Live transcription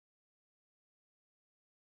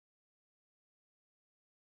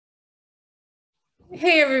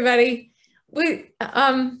Hey everybody.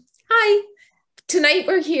 Hi. Tonight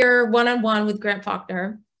we're here one-on-one with Grant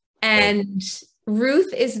Faulkner, and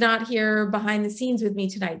Ruth is not here behind the scenes with me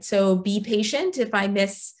tonight. So be patient if I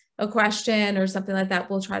miss a question or something like that.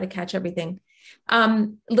 We'll try to catch everything.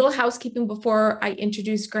 Little housekeeping before I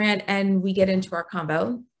introduce Grant and we get into our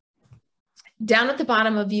combo. Down at the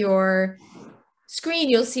bottom of your screen,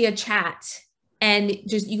 you'll see a chat, and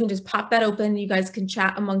you can just pop that open. You guys can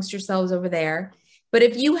chat amongst yourselves over there. But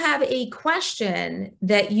if you have a question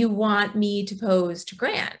that you want me to pose to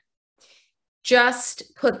Grant,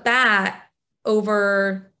 just put that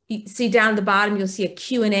over. See down at the bottom, you'll see a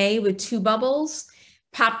Q&A with two bubbles.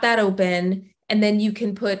 Pop that open, and then you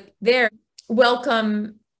can put there.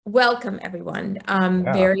 Welcome everyone.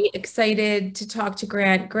 Very excited to talk to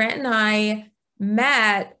Grant. Grant and I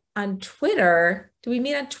met on Twitter. Do we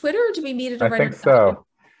meet on Twitter or do we meet at a Writer's Digest? I think so.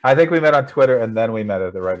 I think we met on Twitter and then we met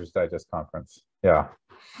at the Writer's Digest conference. Yeah.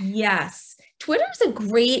 Yes. Twitter is a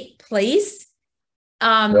great place.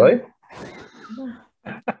 Really?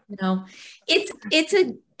 No.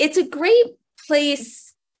 It's a great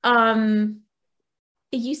place. It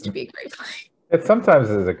used to be a great place. It sometimes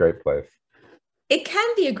is a great place. It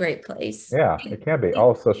can be a great place. Yeah, it can be.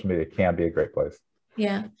 All social media can be a great place.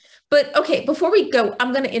 Yeah. But okay, before we go,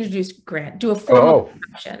 I'm going to introduce Grant, do a formal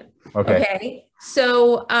introduction. Okay.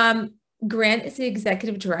 So Grant is the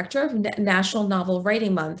executive director of National Novel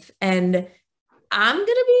Writing Month. And I'm going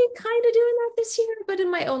to be kind of doing that this year, but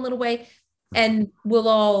in my own little way. And we'll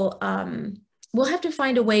all, we'll have to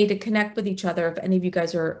find a way to connect with each other if any of you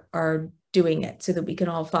guys are doing it so that we can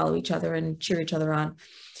all follow each other and cheer each other on.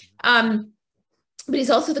 But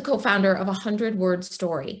he's also the co-founder of 100-Word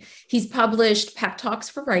Story. He's published Pep Talks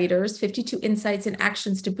for Writers, 52 Insights and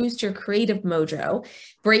Actions to Boost Your Creative Mojo,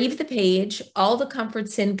 Brave the Page, All the Comfort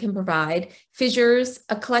Sin Can Provide, Fissures,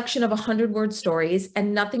 a collection of 100-word stories,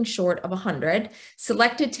 and Nothing Short of 100,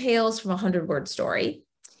 Selected Tales from a 100-Word Story.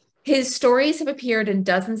 His stories have appeared in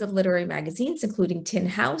dozens of literary magazines, including Tin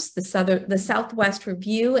House, the Southwest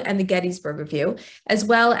Review, and the Gettysburg Review, as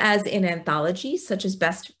well as in anthologies such as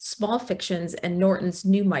Best Small Fictions and Norton's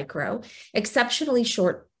New Micro, exceptionally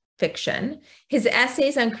short fiction. His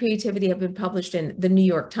essays on creativity have been published in the New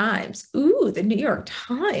York Times. Ooh, the New York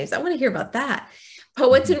Times. I want to hear about that.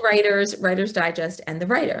 Poets and Writers, Writer's Digest, and The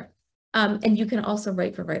Writer. And you can also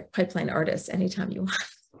write for Pipeline Artists anytime you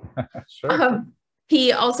want. Sure.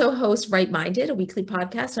 He also hosts Write Minded, a weekly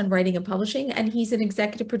podcast on writing and publishing, and he's an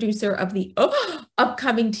executive producer of the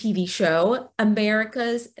upcoming TV show,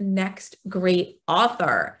 America's Next Great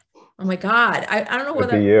Author. Oh my God. I don't know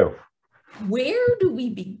where do we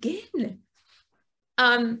begin?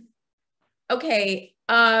 Okay.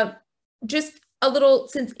 Just a little,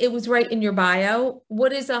 since it was right in your bio,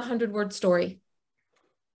 what is a 100-word story?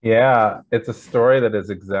 Yeah, it's a story that is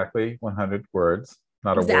exactly 100 words,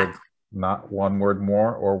 not a word. Not one word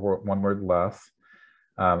more or one word less.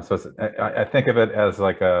 So I think of it as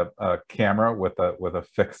like a camera with a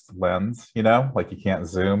fixed lens, you know, like you can't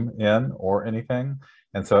zoom in or anything.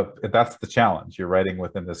 And so that's the challenge. You're writing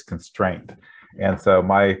within this constraint. And so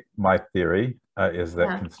my theory is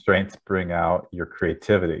that constraints bring out your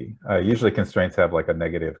creativity. Usually constraints have like a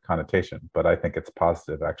negative connotation, but I think it's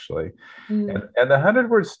positive actually. And the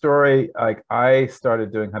 100-word story, like I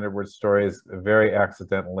started doing 100-word stories very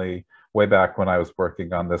accidentally way back when I was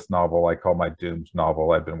working on this novel I call my doomed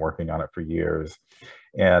novel. I've been working on it for years.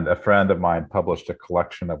 And a friend of mine published a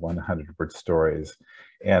collection of 100-word stories.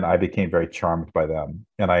 And I became very charmed by them.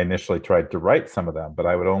 And I initially tried to write some of them, but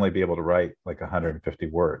I would only be able to write like 150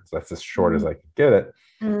 words. That's as short as I could get it.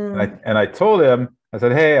 And I told him, I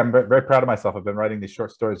said, hey, I'm very proud of myself. I've been writing these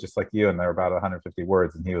short stories just like you, and they're about 150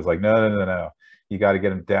 words. And he was like, no. You got to get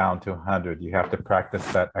them down to 100. You have to practice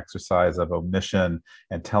that exercise of omission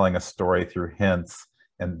and telling a story through hints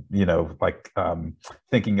and, you know, like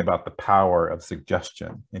thinking about the power of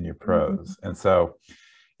suggestion in your prose. And so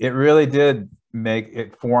it really did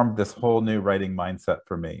formed this whole new writing mindset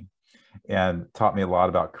for me and taught me a lot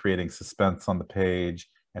about creating suspense on the page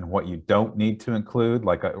and what you don't need to include.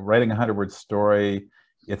 Like writing a 100-word story,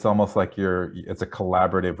 it's almost like it's a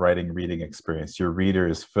collaborative reading experience. Your reader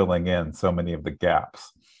is filling in so many of the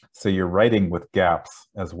gaps. So you're writing with gaps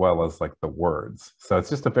as well as like the words. So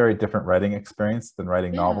it's just a very different writing experience than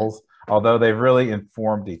writing novels, although they've really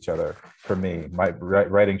informed each other for me. My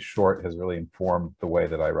writing short has really informed the way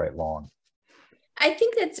that I write long. I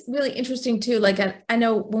think that's really interesting too. Like I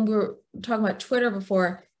know when we were talking about Twitter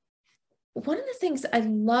before, one of the things I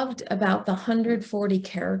loved about the 140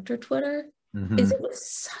 character Twitter is it was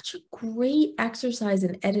such a great exercise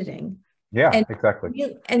in editing. Yeah,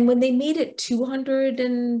 exactly. And when they made it 200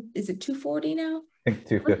 and is it 240 now? I think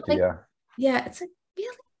 250, like, yeah. Yeah, it's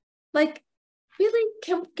like really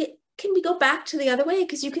can we go back to the other way?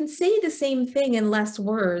 Because you can say the same thing in less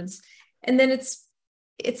words, and then it's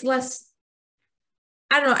less.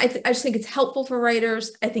 I don't know. I just think it's helpful for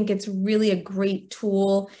writers. I think it's really a great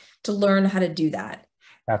tool to learn how to do that.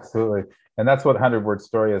 Absolutely. And that's what 100-word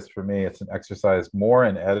story is for me. It's an exercise more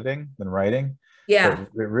in editing than writing. Yeah. It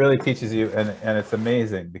really teaches you, and it's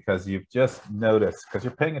amazing because you've just noticed, because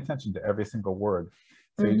you're paying attention to every single word.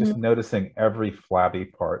 So you're just noticing every flabby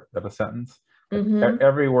part of a sentence.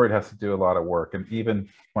 Every word has to do a lot of work. And even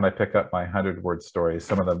when I pick up my 100-word stories,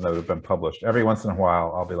 some of them that have been published, every once in a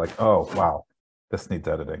while, I'll be like, oh, wow, this needs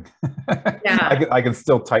editing. Yeah. I can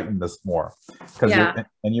still tighten this more, because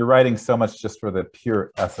you're writing so much just for the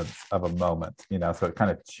pure essence of a moment, so it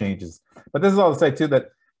kind of changes. But this is all to say too that,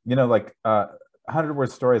 like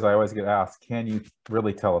 100-word stories, I always get asked, can you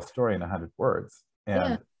really tell a story in 100 words?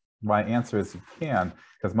 And my answer is you can,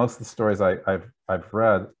 because most of the stories I've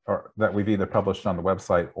read, or that we've either published on the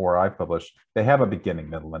website or I've published, they have a beginning,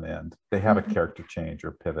 middle, and end. They have a character change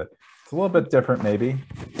or pivot. It's a little bit different maybe,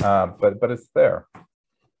 but it's there.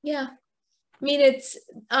 Yeah. I mean, it's,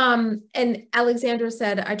 and Alexandra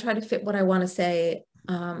said, I try to fit what I want to say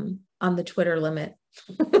on the Twitter limit,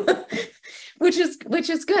 which is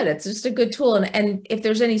good. It's just a good tool. And if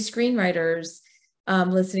there's any screenwriters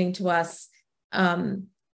listening to us,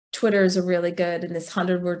 Twitter is a really good, and this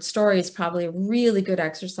 100-word story is probably a really good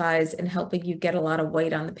exercise in helping you get a lot of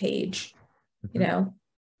weight on the page,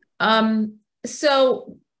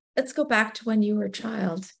 So let's go back to when you were a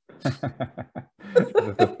child.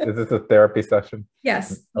 Is this a therapy session?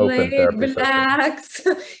 Yes. Open therapy relax.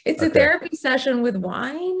 Session. It's a therapy session with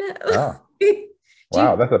wine. Oh.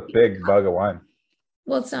 Wow, that's a big mug of wine.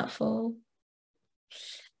 Well, it's not full.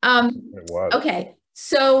 It was. Okay.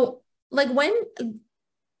 So like when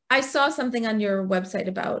I saw something on your website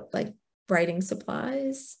about like writing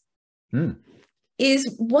supplies.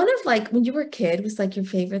 Is one of like when you were a kid was like your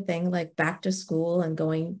favorite thing, like back to school and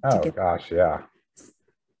going to get. Oh gosh, yeah.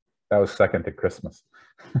 That was second to Christmas.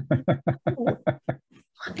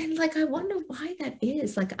 And like, I wonder why that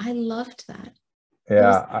is. Like, I loved that.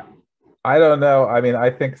 Yeah, I don't know. I mean,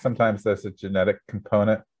 I think sometimes there's a genetic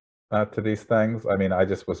component to these things. I mean, I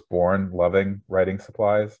just was born loving writing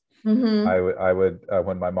supplies. I would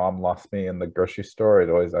when my mom lost me in the grocery store,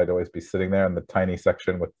 I'd always be sitting there in the tiny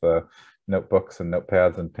section with the notebooks and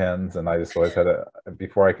notepads and pens, and I just always had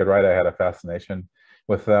before I could write, I had a fascination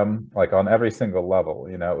with them, like on every single level.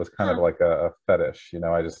 It was kind of like a fetish.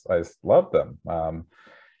 I just loved them,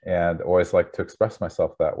 and always liked to express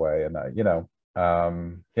myself that way. And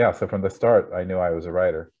yeah, so from the start I knew I was a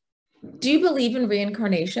writer. Do you believe in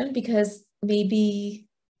reincarnation? Because maybe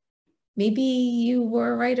you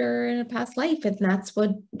were a writer in a past life and that's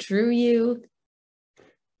what drew you.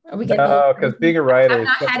 Are we getting? No, because being a writer,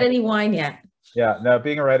 I've not had any wine yet. Yeah, no,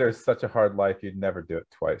 being a writer is such a hard life. You'd never do it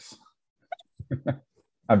twice.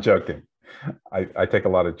 I'm joking. I take a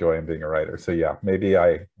lot of joy in being a writer. So yeah, maybe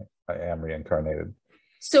I am reincarnated.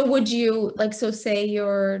 So would you like, so say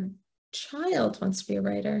your child wants to be a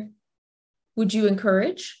writer, would you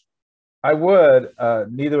encourage? I would.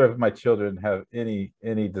 Neither of my children have any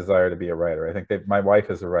desire to be a writer. I think my wife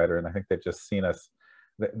is a writer, and I think they've just seen us.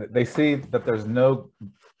 They see that there's no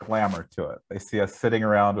glamour to it. They see us sitting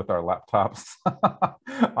around with our laptops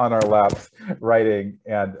on our laps writing,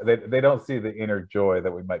 and they don't see the inner joy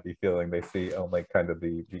that we might be feeling. They see only kind of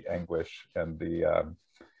the anguish and the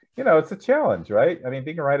it's a challenge, right? I mean,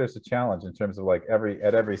 being a writer is a challenge in terms of like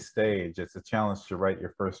at every stage. It's a challenge to write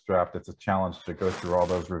your first draft. It's a challenge to go through all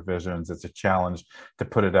those revisions. It's a challenge to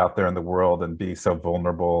put it out there in the world and be so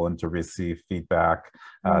vulnerable and to receive feedback.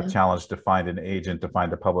 Challenge to find an agent, to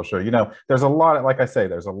find a publisher. There's a lot of, like I say,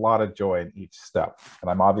 there's a lot of joy in each step,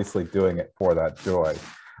 and I'm obviously doing it for that joy.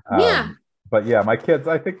 But yeah, my kids,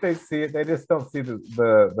 I think they see it. They just don't see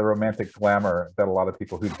the romantic glamour that a lot of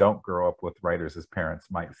people who don't grow up with writers as parents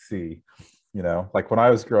might see. Like when I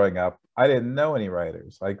was growing up, I didn't know any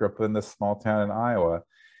writers. I grew up in this small town in Iowa.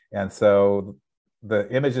 And so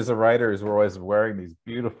the images of writers were always wearing these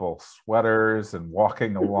beautiful sweaters and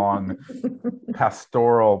walking along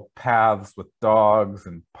pastoral paths with dogs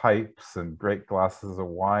and pipes and great glasses of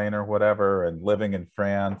wine or whatever, and living in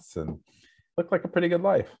France, and looked like a pretty good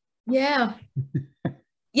life. Yeah.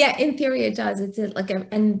 Yeah, in theory it does. It's like,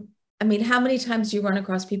 and I mean, how many times do you run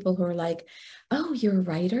across people who are like, oh, you're a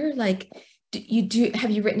writer? Like,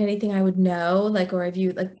 have you written anything I would know? Like, or have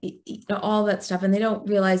you like, all that stuff? And they don't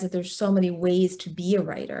realize that there's so many ways to be a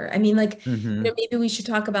writer. I mean, like, maybe we should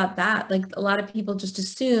talk about that. Like a lot of people just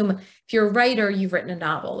assume if you're a writer, you've written a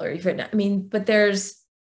novel or you've written, I mean, but there's,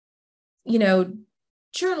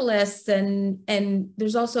 journalists, and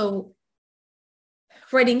there's also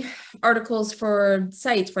writing articles for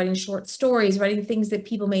sites, writing short stories, writing things that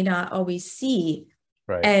people may not always see.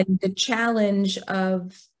 Right. And the challenge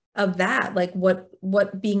of that, like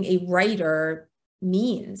what being a writer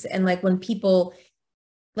means. And like when people,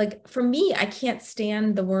 like for me, I can't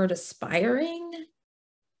stand the word aspiring.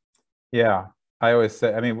 Yeah. I always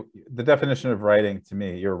say, I mean, the definition of writing to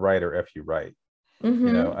me, you're a writer if you write. Mm-hmm.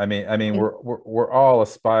 You know, I mean, we're all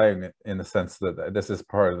aspiring in the sense that this is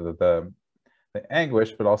part of the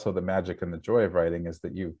anguish, but also the magic and the joy of writing is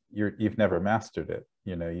that you've never mastered it.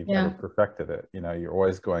 You know, you've never perfected it. You know, you're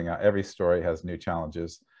always going out. Every story has new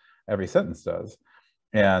challenges. Every sentence does.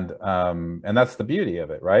 And that's the beauty of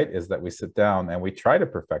it, right? Is that we sit down and we try to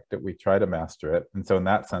perfect it. We try to master it. And so in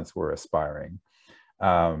that sense, we're aspiring.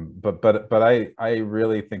 But I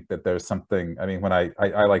really think that there's something, I mean, when I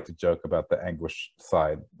like to joke about the anguish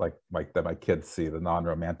side, like that my kids see, the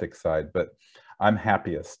non-romantic side, but I'm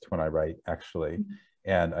happiest when I write, actually.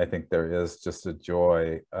 And I think there is just a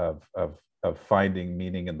joy of finding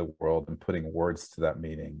meaning in the world and putting words to that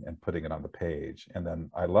meaning and putting it on the page. And then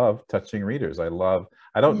I love touching readers. I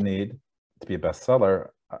don't need to be a bestseller.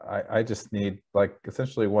 I just need like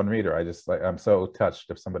essentially one reader. I'm so touched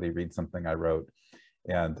if somebody reads something I wrote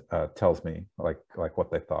and tells me like what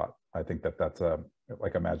they thought. I think that's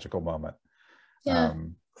like a magical moment.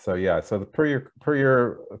 So per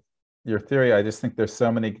your theory, I just think there's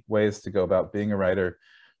so many ways to go about being a writer.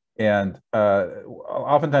 And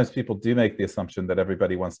oftentimes people do make the assumption that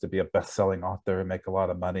everybody wants to be a best-selling author and make a lot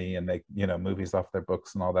of money and make, you know, movies off their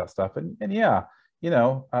books and all that stuff. And yeah, you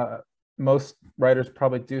know, most writers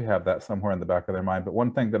probably do have that somewhere in the back of their mind. But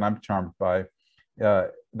one thing that I'm charmed by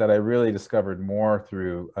that I really discovered more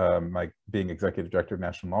through my being executive director of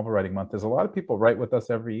National Novel Writing Month is a lot of people write with us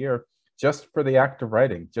every year just for the act of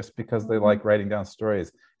writing, just because they like writing down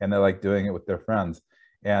stories and they like doing it with their friends.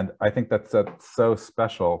 And I think that's so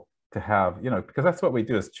special to have, you know, because that's what we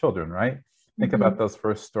do as children, right? Think about those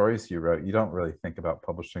first stories you wrote. You don't really think about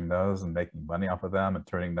publishing those and making money off of them and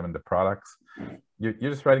turning them into products. You're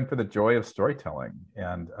just writing for the joy of storytelling.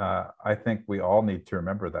 And I think we all need to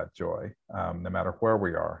remember that joy, no matter where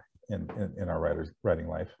we are in our writing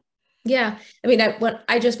life. Yeah. I mean,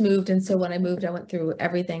 I just moved. And so when I moved, I went through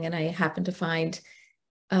everything and I happened to find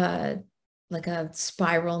like a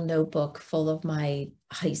spiral notebook full of my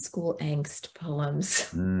high school angst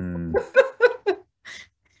poems.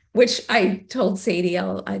 Which I told Sadie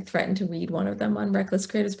I threatened to read one of them on Reckless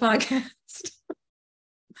Creatives podcast.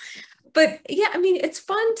 But yeah, I mean, it's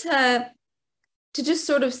fun to just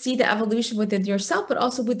sort of see the evolution within yourself, but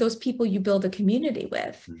also with those people you build a community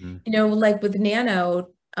with. You know, like with Nano,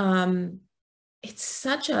 it's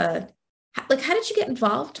such a, like, how did you get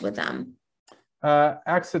involved with them?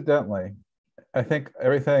 Accidentally. I think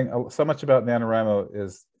so much about NaNoWriMo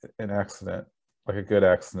is an accident, like a good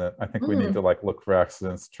accident. I think we need to like look for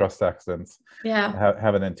accidents, trust accidents,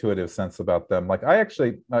 have an intuitive sense about them. Like I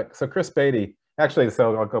actually, so Chris Beatty,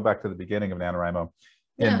 so I'll go back to the beginning of NaNoWriMo.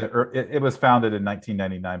 It was founded in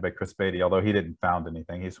 1999 by Chris Beatty, although he didn't found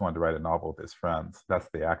anything. He just wanted to write a novel with his friends. That's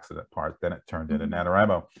the accident part. Then it turned into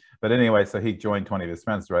NaNoWriMo. But anyway, so he joined 20 of his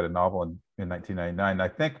friends to write a novel in 1999. I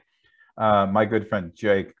think my good friend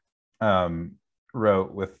Jake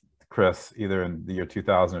wrote with Chris either in the year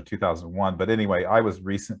 2000 or 2001. But anyway, I was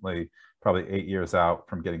recently probably 8 years out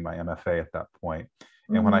from getting my MFA at that point.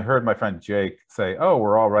 And when I heard my friend Jake say, "Oh,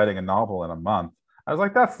 we're all writing a novel in a month," I was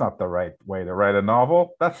like, that's not the right way to write a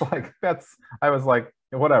novel. I was like,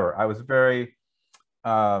 whatever. I was very,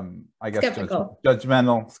 I guess,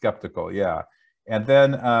 judgmental, skeptical. Yeah. And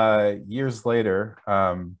then years later,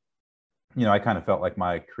 you know, I kind of felt like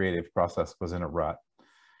my creative process was in a rut.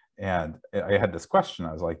 And I had this question.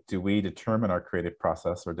 I was like, do we determine our creative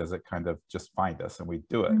process or does it kind of just find us and we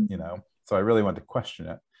do it, you know? So I really wanted to question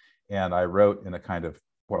it. And I wrote in a kind of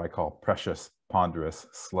what I call precious, ponderous,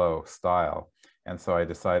 slow style. And so I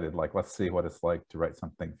decided, like, let's see what it's like to write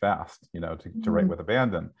something fast, you know, to write with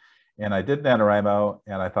abandon. And I did NaNoWriMo,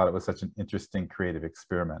 and I thought it was such an interesting creative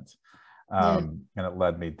experiment. And it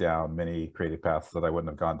led me down many creative paths that I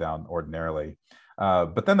wouldn't have gone down ordinarily.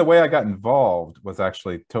 But then the way I got involved was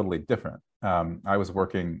actually totally different. I was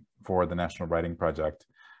working for the National Writing Project,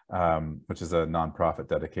 which is a nonprofit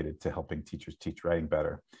dedicated to helping teachers teach writing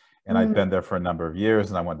better. And I'd been there for a number of years,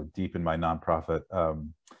 and I wanted to deepen my nonprofit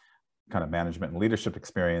kind of management and leadership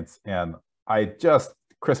experience. And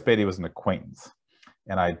Chris Beatty was an acquaintance.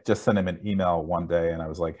 And I just sent him an email one day and I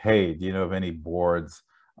was like, hey, do you know of any boards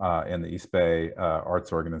in the East Bay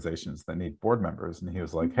arts organizations that need board members? And he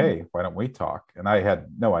was like, hey, why don't we talk? And I had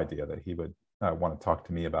no idea that he would want to talk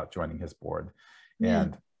to me about joining his board.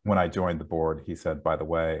 And when I joined the board, he said, by the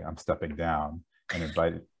way, I'm stepping down,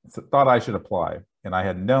 and thought I should apply. And I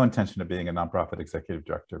had no intention of being a nonprofit executive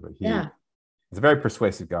director, but he's a very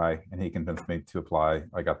persuasive guy, and he convinced me to apply.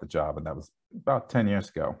 I got the job, and that was about 10 years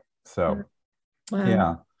ago. So,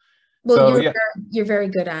 yeah. Well, so, you're very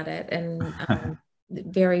good at it, and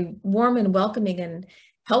very warm and welcoming and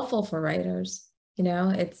helpful for writers. You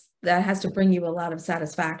know, that has to bring you a lot of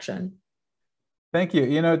satisfaction. Thank you.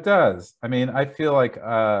 You know, it does. I mean, I feel like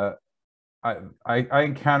I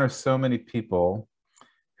encounter so many people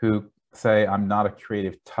who say I'm not a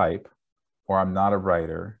creative type, or I'm not a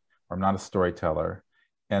writer, or I'm not a storyteller.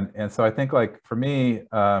 And so I think, like, for me,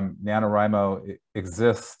 NaNoWriMo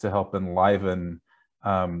exists to help enliven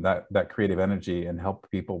that creative energy and help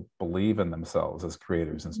people believe in themselves as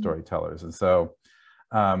creators and storytellers. And so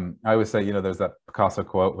I always say, you know, there's that Picasso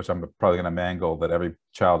quote, which I'm probably going to mangle, that every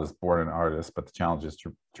child is born an artist, but the challenge is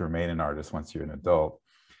to remain an artist once you're an adult.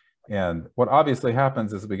 And what obviously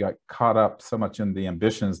happens is we got caught up so much in the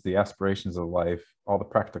ambitions, the aspirations of life, all the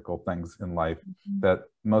practical things in life, that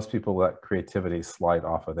most people let creativity slide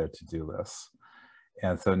off of their to-do lists.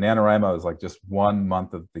 And so NaNoWriMo is like just 1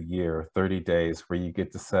 month of the year, 30 days, where you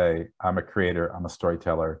get to say, I'm a creator, I'm a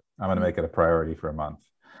storyteller, I'm going to make it a priority for a month.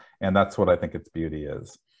 And that's what I think its beauty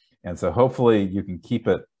is. And so hopefully you can keep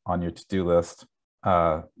it on your to-do list.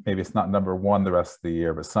 Maybe it's not #1 the rest of the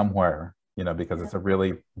year, but somewhere, you know, because it's a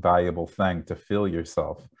really valuable thing to feel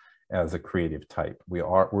yourself as a creative type. We're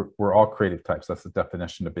all creative types. That's the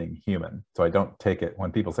definition of being human. So I don't take it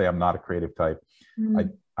when people say I'm not a creative type.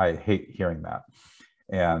 I hate hearing that.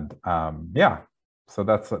 And yeah, so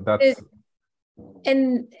that's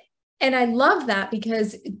and I love that,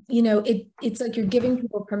 because, you know, it's like you're giving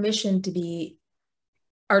people permission to be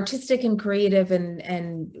artistic and creative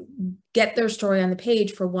and get their story on the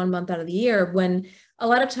page for 1 month out of the year. When a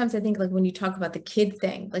lot of times I think, like, when you talk about the kid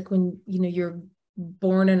thing, like when, you know, you're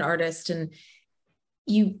born an artist, and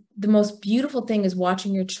the most beautiful thing is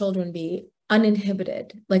watching your children be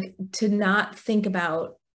uninhibited, like to not think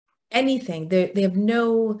about anything. They have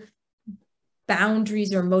no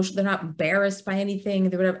boundaries or emotion. They're not embarrassed by anything.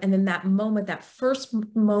 They're whatever. And then that moment, that first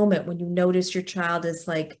moment when you notice your child is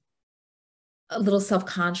like a little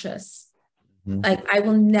self-conscious, like, I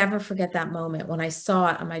will never forget that moment when I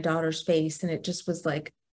saw it on my daughter's face, and it just was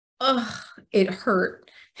like, oh, it hurt,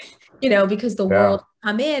 you know, because the world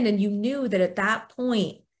come in, and you knew that at that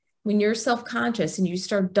point, when you're self-conscious and you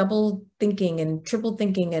start double thinking and triple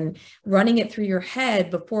thinking and running it through your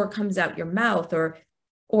head before it comes out your mouth,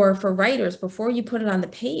 or for writers, before you put it on the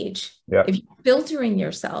page, if you're filtering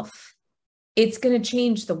yourself, it's going to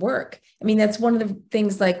change the work. I mean, that's one of the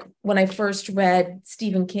things, like when I first read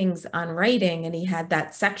Stephen King's On Writing, and he had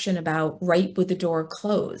that section about write with the door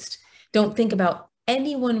closed. Don't think about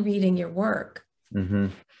anyone reading your work.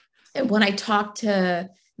 And when I talked to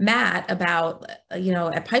Matt about, you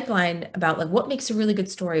know, at Pipeline, about like what makes a really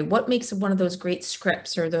good story, what makes one of those great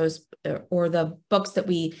scripts, or the books that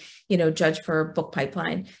we, you know, judge for Book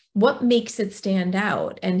Pipeline, what makes it stand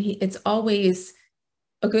out? And it's always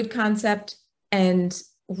a good concept and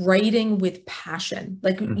writing with passion,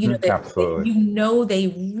 like, you know, they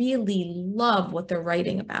really love what they're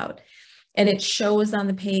writing about, and it shows on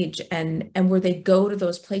the page, and where they go to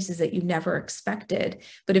those places that you never expected.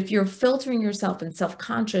 But if you're filtering yourself and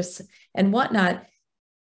self-conscious and whatnot,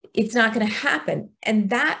 it's not going to happen. And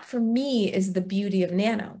that, for me, is the beauty of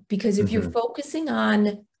Nano, because if you're focusing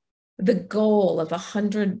on the goal of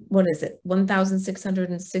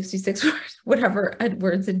 1,666 words, whatever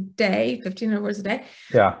words a day, 1,500 words a day.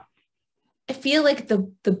 I feel like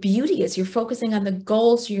the beauty is you're focusing on the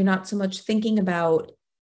goal. So you're not so much thinking about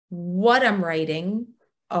what I'm writing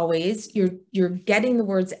always. You're getting the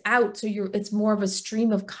words out. So it's more of a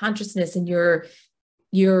stream of consciousness, and you're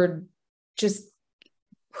just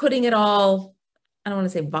putting it all, I don't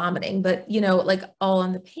want to say vomiting, but, you know, like all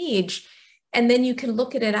on the page. And then you can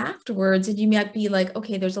look at it afterwards, and you might be like,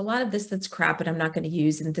 okay, there's a lot of this that's crap and I'm not going to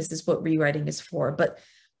use, and this is what rewriting is for. But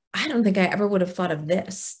I don't think I ever would have thought of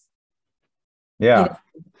this. Yeah. You know,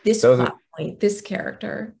 this plot point, this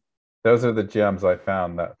character. Those are the gems I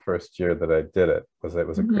found that first year that I did it. It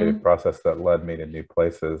was a creative process that led me to new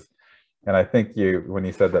places. And I think when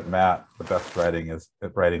you said that, Matt, the best writing is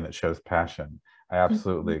writing that shows passion, I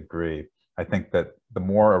absolutely agree. I think that the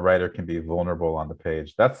more a writer can be vulnerable on the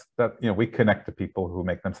page, you know, we connect to people who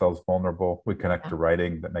make themselves vulnerable. We connect to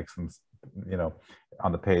writing that makes them, you know,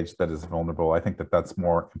 on the page that is vulnerable. I think that that's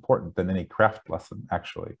more important than any craft lesson,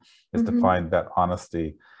 actually, is to find that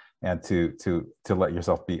honesty and to let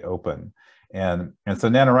yourself be open. And so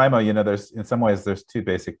NaNoWriMo, you know, in some ways there's two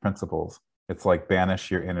basic principles. It's like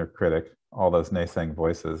banish your inner critic, all those naysaying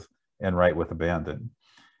voices and write with abandon.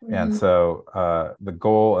 And so the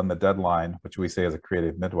goal and the deadline, which we say as a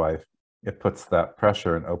creative midwife, it puts that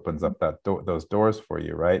pressure and opens up those doors for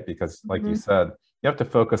you, right? Because like you said, you have to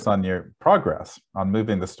focus on your progress, on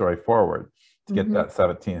moving the story forward to get that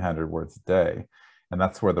 1,700 words a day. And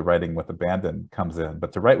that's where the writing with abandon comes in.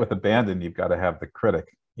 But to write with abandon, you've got to have the critic,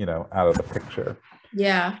 out of the picture.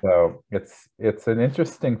 Yeah. So it's an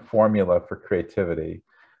interesting formula for creativity.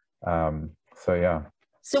 So yeah.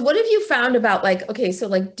 So what have you found about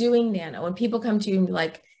doing Nano, when people come to you and be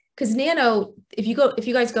like, because Nano, if you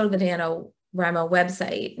guys go to the NaNoWriMo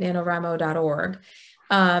website, NaNoWriMo.org,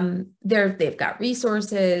 they've got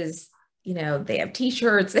resources, they have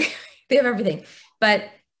t-shirts, they have everything. But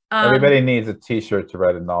everybody needs a t-shirt to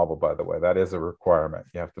write a novel, by the way. That is a requirement.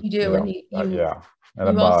 You have to and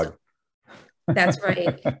a mug. That's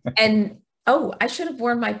right. And I should have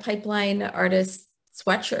worn my Pipeline Artist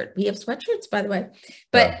sweatshirt. We have sweatshirts, by the way.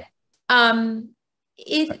 But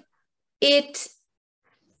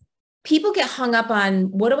people get hung up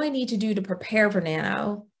on, what do I need to do to prepare for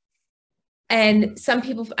Nano? And some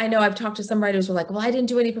people, I know I've talked to some writers who are like, well, I didn't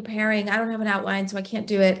do any preparing. I don't have an outline, so I can't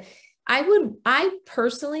do it. I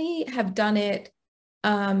personally have done it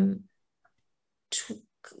a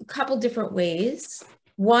couple different ways.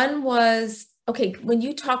 One was, when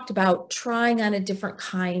you talked about trying on a different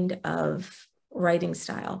kind of writing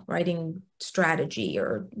style, writing strategy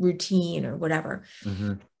or routine or whatever.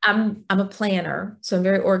 I'm a planner, so I'm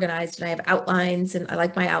very organized and I have outlines and I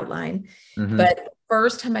like my outline. But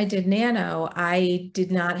first time I did Nano, I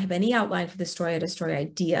did not have any outline for the story. I had a story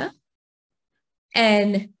idea.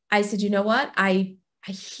 And I said, you know what? I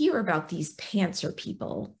hear about these pantser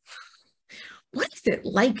people. What is it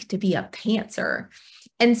like to be a pantser?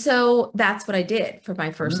 And so that's what I did for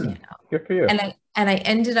my first Nano. Good for you. And I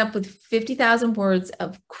ended up with 50,000 words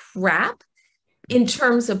of crap in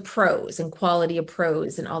terms of prose and quality of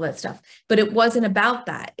prose and all that stuff. But it wasn't about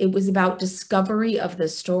that. It was about discovery of the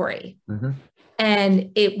story.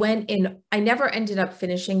 And it went in, I never ended up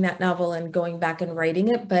finishing that novel and going back and writing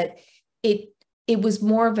it, but it was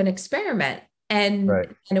more of an experiment, and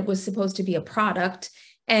it was supposed to be a product.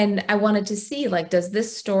 And I wanted to see, does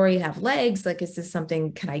this story have legs? Is this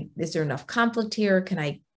something, is there enough conflict here? Can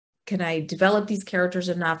I develop these characters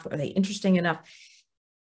enough? Are they interesting enough?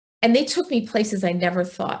 And they took me places I never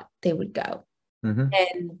thought they would go.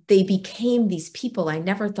 And they became these people. I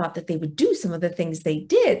never thought that they would do some of the things they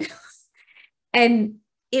did. And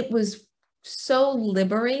it was so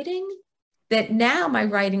liberating that now my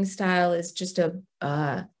writing style is just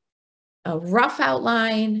a rough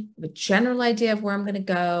outline, a general idea of where I'm going to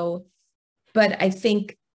go. But I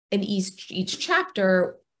think in each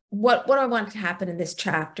chapter, what do I want to happen in this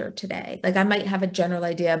chapter today? I might have a general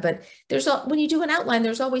idea, but when you do an outline,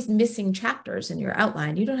 there's always missing chapters in your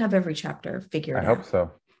outline. You don't have every chapter figured out. I hope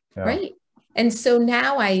so. Yeah. Right. And so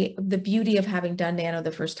now the beauty of having done Nano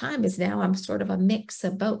the first time is now I'm sort of a mix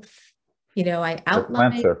of both. I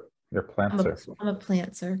outline. You're a plantser. I'm a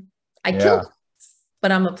plantser. I kill,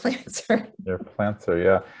 but I'm a plantser. You're a plantser,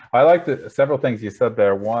 yeah. I liked several things you said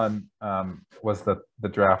there. One was that the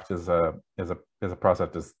draft is a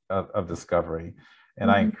process of discovery,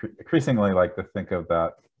 and I increasingly like to think of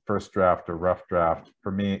that first draft or rough draft.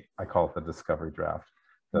 For me, I call it the discovery draft,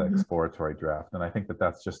 the exploratory draft, and I think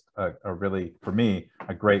that's just a really, for me,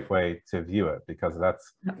 a great way to view it, because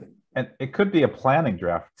and it could be a planning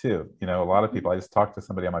draft too. A lot of people, I just talked to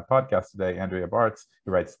somebody on my podcast today, Andrea Bartz,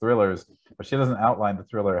 who writes thrillers, but she doesn't outline the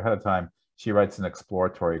thriller ahead of time. She writes an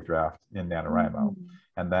exploratory draft in NaNoWriMo,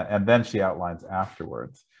 and then she outlines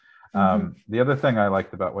afterwards. The other thing I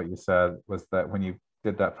liked about what you said was that when you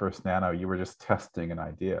did that first Nano, you were just testing an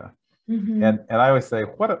idea. And I always say,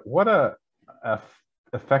 what a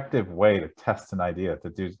effective way to test an idea,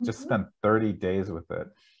 to just spend 30 days with it.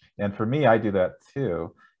 And for me, I do that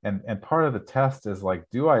too. And part of the test is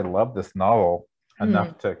do I love this novel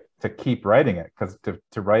enough to keep writing it? Because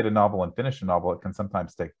to write a novel and finish a novel, it can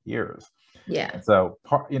sometimes take years. Yeah. So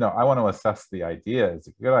I want to assess the idea. It's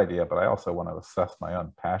a good idea, but I also want to assess my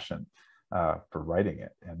own passion for writing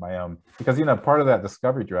it, and my own, because part of that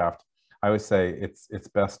discovery draft, I always say it's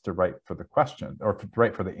best to write for the question, or to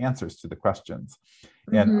write for the answers to the questions.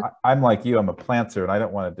 And I'm like you, I'm a plantser, and I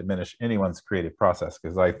don't want to diminish anyone's creative process,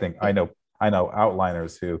 because I think I know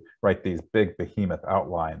outliners who write these big behemoth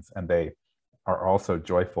outlines, and they are also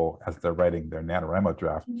joyful as they're writing their NaNoWriMo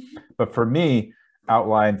draft. But for me,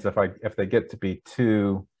 outlines, if they get to be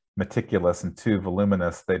too meticulous and too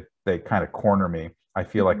voluminous, they kind of corner me. I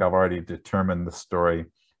feel like I've already determined the story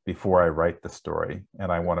before I write the story,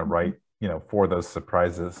 and I want to write, for those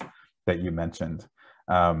surprises that you mentioned.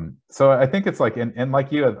 So I think it's like, and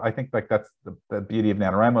like you, I think like that's the beauty of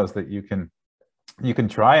NaNoWriMo is that you can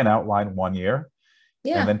try and outline one year,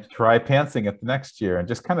 and then try pantsing it the next year, and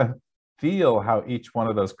just kind of feel how each one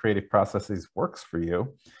of those creative processes works for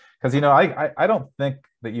you. Because, you know, I don't think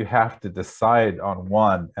that you have to decide on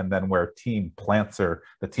one and then wear the Team Plantser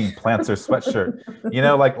sweatshirt. You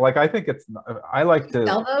know, like I think I like to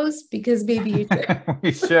sell those, because maybe you should.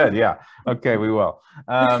 We should, yeah. Okay, we will.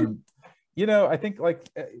 You know, I think like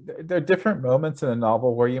there are different moments in a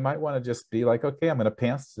novel where you might want to just be like, okay, I'm going to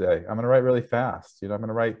pants today. I'm going to write really fast. You know, I'm going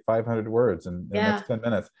to write 500 words in the next 10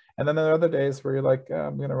 minutes. And then there are other days where you're like,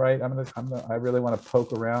 I'm going to write, I really want to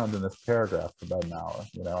poke around in this paragraph for about an hour.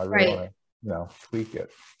 You know, I really want to, you know, tweak it.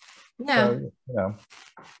 Yeah. So, you know,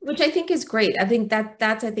 which I think is great. I think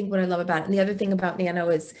that's I think what I love about it. And the other thing about Nano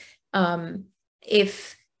is,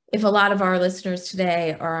 if a lot of our listeners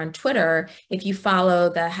today are on Twitter, if you follow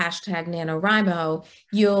the hashtag NaNoWriMo,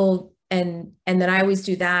 and then I always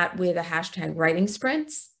do that with a hashtag writing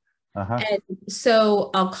sprints. And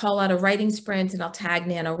so I'll call out a writing sprint and I'll tag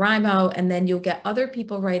NaNoWriMo, and then you'll get other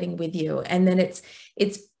people writing with you. And then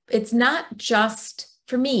it's not just,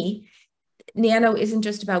 for me, Nano isn't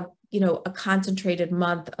just about, you know, a concentrated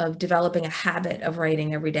month of developing a habit of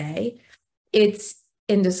writing every day. It's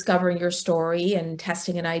in discovering your story and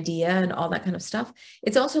testing an idea and all that kind of stuff.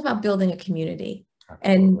 It's also about building a community.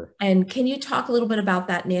 Absolutely. And can you talk a little bit about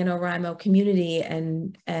that NaNoWriMo community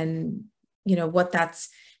and you know, what that's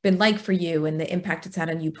been like for you and the impact it's had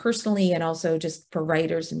on you personally, and also just for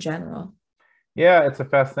writers in general? Yeah, it's a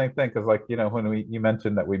fascinating thing, because like, you know, when you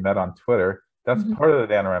mentioned that we met on Twitter, that's part of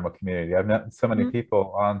the NaNoWriMo community. I've met so many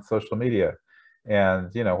people on social media, and,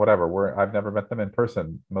 you know, whatever, I've never met them in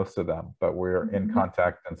person, most of them, but we're in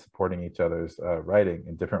contact and supporting each other's writing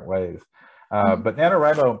in different ways. But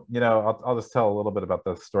NaNoWriMo, you know, I'll just tell a little bit about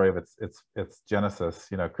the story of its genesis.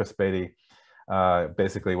 You know, Chris Beatty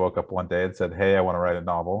basically woke up one day and said, hey, I want to write a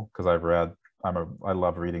novel, because I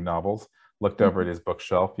love reading novels. Looked over at his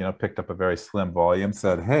bookshelf, you know, picked up a very slim volume,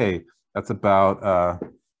 said, hey, that's about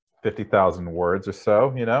 50,000 words or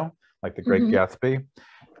so, you know, like The Great Gatsby.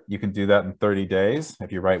 You can do that in 30 days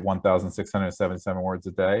if you write 1,677 words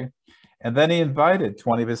a day. And then he invited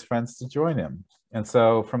 20 of his friends to join him. And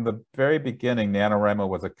so from the very beginning, NaNoWriMo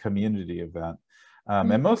was a community event.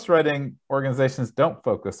 And most writing organizations don't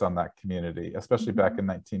focus on that community, especially back in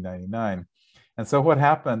 1999. And so what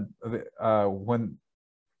happened when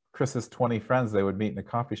Chris's 20 friends, they would meet in a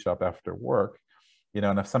coffee shop after work, you know,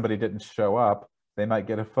 and if somebody didn't show up, they might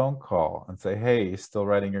get a phone call and say, hey, you're still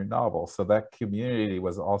writing your novel. So that community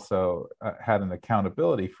was also had an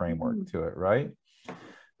accountability framework to it, right?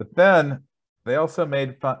 But then they also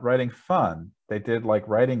made writing fun. They did like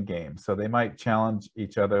writing games. So they might challenge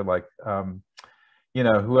each other, like, you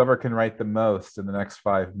know, whoever can write the most in the next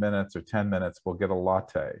 5 minutes or 10 minutes will get a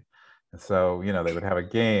latte. And so, you know, they would have a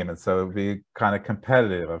game. And so it would be kind of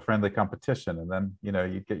competitive, a friendly competition. And then, you know,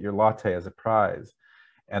 you'd get your latte as a prize.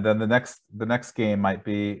 And then the next game might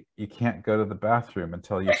be, you can't go to the bathroom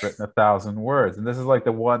until you've written 1,000 words. And this is like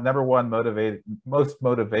the number one most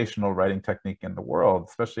motivational writing technique in the world,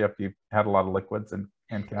 especially after you've had a lot of liquids and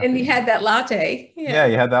caffeine. And you had that latte. Yeah,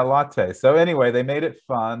 you had that latte. So anyway, they made it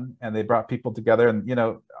fun and they brought people together. And, you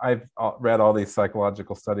know, I've read all these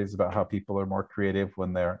psychological studies about how people are more creative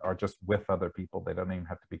when they are just with other people. They don't even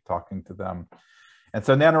have to be talking to them. And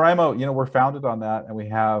so NaNoWriMo, you know, we're founded on that, and we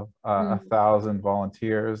have 1,000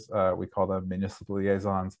 volunteers. We call them municipal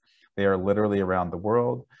liaisons. They are literally around the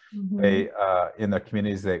world. They, in their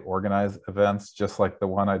communities, they organize events just like the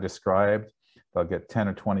one I described. They'll get 10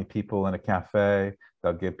 or 20 people in a cafe.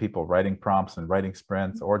 They'll give people writing prompts and writing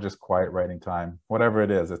sprints, or just quiet writing time, whatever it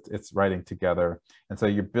is, it's writing together. And so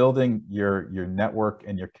you're building your network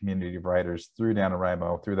and your community of writers through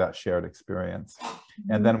NaNoWriMo, through that shared experience.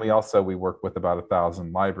 And then we work with about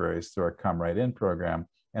 1,000 libraries through our Come Write In program,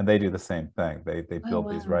 and they do the same thing. They build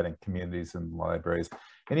these writing communities in libraries.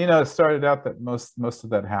 And, you know, it started out that most of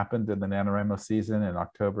that happened in the NaNoWriMo season in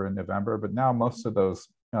October and November, but now most of those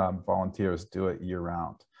volunteers do it year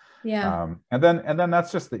round. Yeah. And then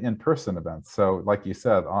that's just the in-person events. So like you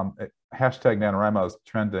said, on hashtag NaNoWriMo is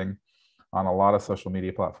trending on a lot of social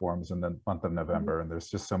media platforms in the month of November. And there's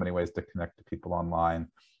just so many ways to connect to people online.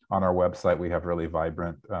 On our website, we have really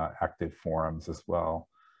vibrant, active forums as well.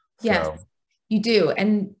 Yes, you do.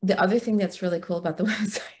 And the other thing that's really cool about the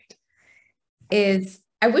website is,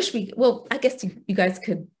 I guess you guys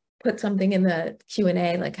could put something in the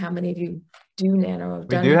Q&A, like how many of you do Nano?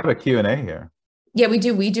 We do have a Q&A here. Yeah, we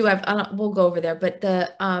do. We do have, we'll go over there, but the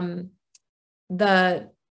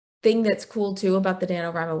thing that's cool too about the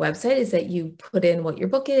NaNoWriMo website is that you put in what your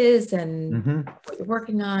book is and what you're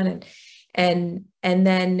working on, and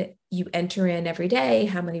then you enter in every day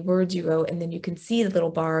how many words you wrote, and then you can see the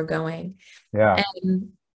little bar going. Yeah.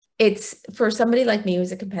 And it's, for somebody like me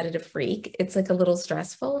who's a competitive freak, it's like a little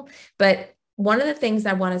stressful. But one of the things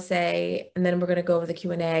I want to say, and then we're going to go over the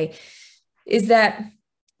Q&A, is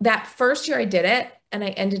that first year I did it, and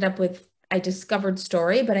I discovered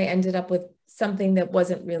story, but I ended up with something that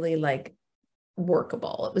wasn't really like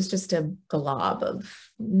workable. It was just a glob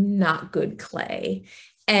of not good clay.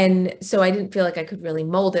 And so I didn't feel like I could really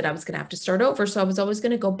mold it. I was going to have to start over. So I was always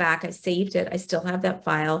going to go back. I saved it. I still have that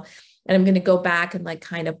file, and I'm going to go back and like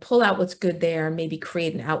kind of pull out what's good there, and maybe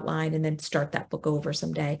create an outline and then start that book over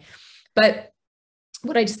someday. But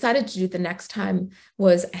what I decided to do the next time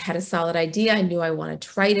was, I had a solid idea. I knew I wanted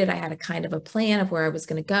to write it. I had a kind of a plan of where I was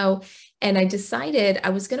going to go. And I decided I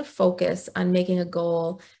was going to focus on making a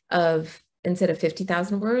goal of, instead of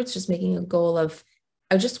 50,000 words, just making a goal of,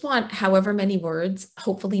 I just want however many words,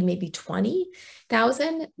 hopefully maybe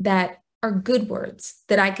 20,000, that are good words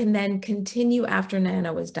that I can then continue after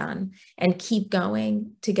Nano is done and keep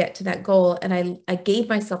going to get to that goal. And I gave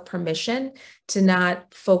myself permission to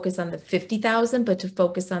not focus on the 50,000, but to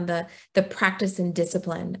focus on the practice and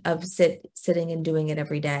discipline of sitting and doing it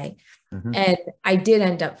every day. And I did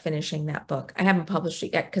end up finishing that book. I haven't published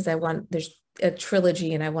it yet because there's a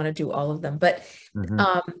trilogy and I want to do all of them, but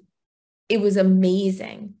it was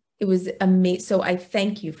amazing. It was amazing. So I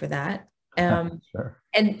thank you for that. Sure.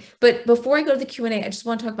 But before I go to the Q&A, I just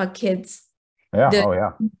want to talk about kids.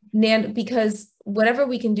 Yeah. Because whatever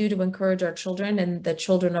we can do to encourage our children and the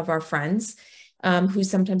children of our friends, who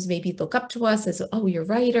sometimes maybe look up to us as, oh, you're a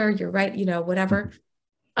writer, you're right, whatever.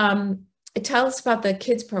 Tell us about the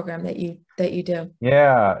kids program that you do.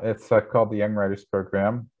 Yeah, it's called the Young Writers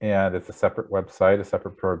Program, and it's a separate website, a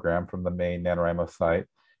separate program from the main NaNoWriMo site,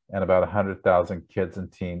 and about 100,000 kids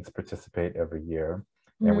and teens participate every year.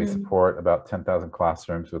 And we support about 10,000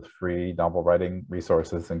 classrooms with free novel writing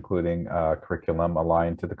resources, including curriculum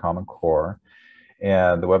aligned to the Common Core.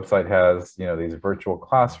 And the website has, these virtual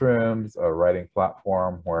classrooms, a writing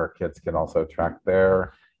platform where kids can also track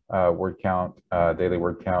their word count, daily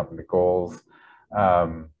word count, and the goals.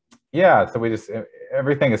 So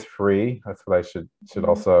everything is free. That's what I should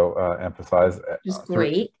also emphasize. Just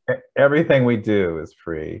great. Everything we do is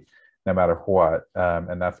free, no matter what.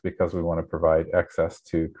 And that's because we want to provide access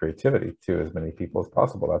to creativity to as many people as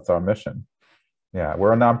possible. That's our mission. Yeah,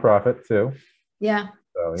 we're a nonprofit too. Yeah.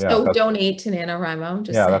 So donate to NaNoWriMo.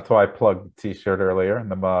 That's why I plugged the t-shirt earlier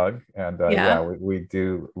and the mug. And we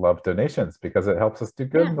do love donations because it helps us do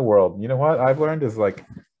good in the world. You know what I've learned is, like,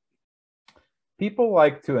 people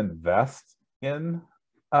like to invest in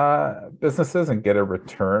businesses and get a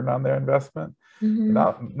return on their investment.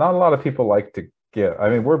 Not a lot of people like to give. I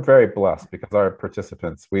mean, we're very blessed because our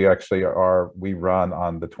participants, we run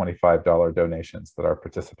on the $25 donations that our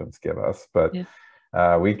participants give us, but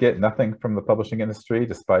we get nothing from the publishing industry,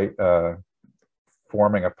 despite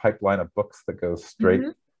forming a pipeline of books that goes straight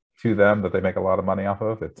to them that they make a lot of money off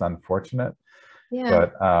of. It's unfortunate.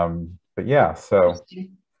 But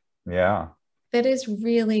that is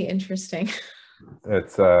really interesting.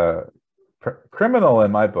 It's criminal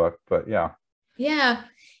in my book, but And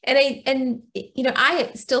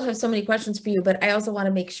I still have so many questions for you, but I also want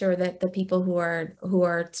to make sure that the people who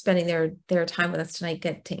are spending their time with us tonight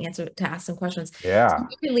get to ask some questions. So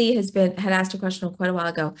Lee had asked a question quite a while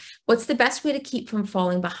ago. What's the best way to keep from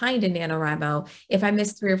falling behind in NaNoWriMo? If I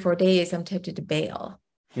miss 3 or 4 days, I'm tempted to bail.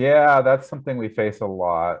 Yeah, that's something we face a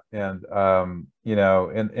lot. And,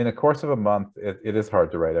 in a course of a month, it is hard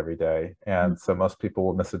to write every day. And so most people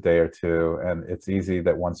will miss a day or two. And it's easy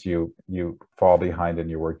that once you fall behind in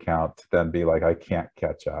your word count, to then be like, I can't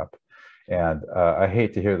catch up. And I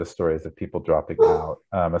hate to hear the stories of people dropping out,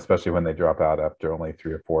 especially when they drop out after only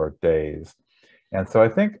 3 or 4 days. And so I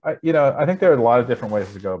think there are a lot of different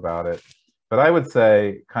ways to go about it. But I would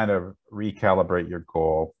say kind of recalibrate your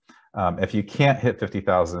goal. If you can't hit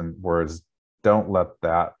 50,000 words, don't let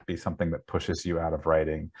that be something that pushes you out of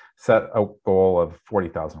writing. Set a goal of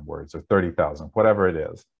 40,000 words or 30,000, whatever it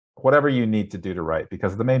is, whatever you need to do to write,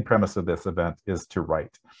 because the main premise of this event is to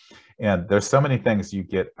write. And there's so many things you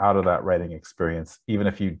get out of that writing experience, even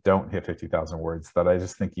if you don't hit 50,000 words, that I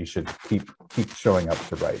just think you should keep showing up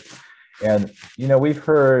to write. And, we've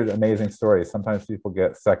heard amazing stories. Sometimes people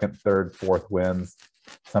get second, third, fourth wins.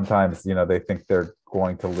 Sometimes, they think they're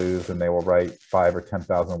going to lose and they will write 5,000 or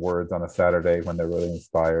 10,000 words on a Saturday when they're really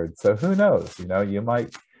inspired. So who knows, you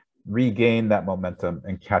might regain that momentum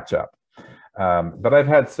and catch up. But I've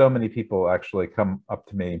had so many people actually come up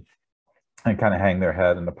to me and kind of hang their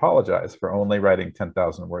head and apologize for only writing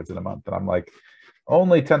 10,000 words in a month. And I'm like,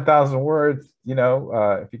 only 10,000 words,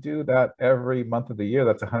 if you do that every month of the year,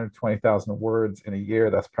 that's 120,000 words in a year.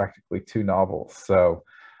 That's practically 2 novels. So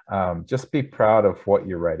just be proud of what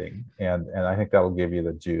you're writing. And I think that'll give you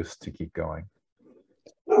the juice to keep going.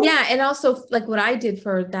 Yeah. And also, like what I did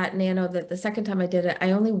for that Nano, that the second time I did it,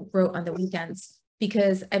 I only wrote on the weekends,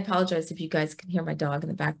 because I apologize if you guys can hear my dog in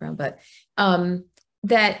the background, but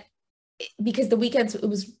because the weekends, it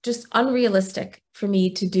was just unrealistic for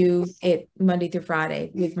me to do it Monday through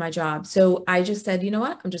Friday with my job. So I just said, you know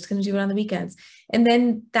what, I'm just going to do it on the weekends. And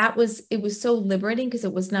then it was so liberating, because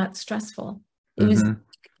it was not stressful. It was,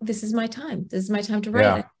 this is my time. This is my time to write. I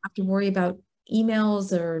don't have to worry about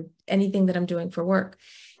emails or anything that I'm doing for work.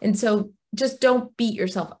 And so just don't beat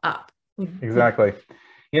yourself up. Exactly.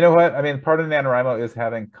 You know what? I mean, part of NaNoWriMo is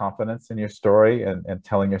having confidence in your story and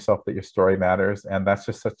telling yourself that your story matters. And that's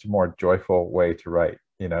just such a more joyful way to write,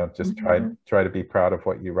 just try to be proud of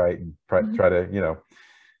what you write, and try to,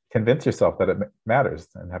 convince yourself that it matters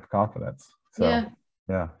and have confidence. So,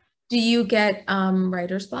 yeah. Do you get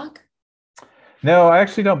writer's block? No, I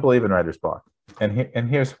actually don't believe in writer's block. And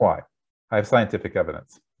here's why. I have scientific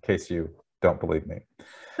evidence, in case you don't believe me.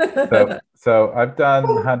 So I've done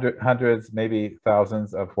hundreds, maybe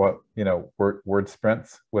thousands of word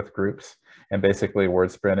sprints with groups. And basically a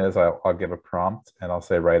word sprint is I'll give a prompt and I'll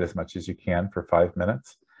say, write as much as you can for 5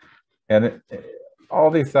 minutes. And all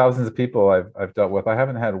these thousands of people I've dealt with, I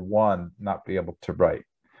haven't had one not be able to write.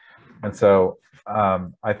 And so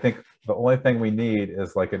I think the only thing we need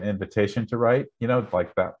is like an invitation to write,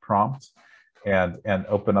 like that prompt, and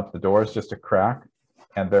open up the doors just a crack.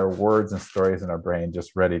 And there are words and stories in our brain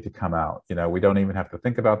just ready to come out. We don't even have to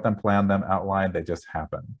think about them, plan them, outline, they just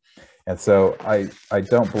happen. And so I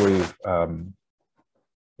don't believe,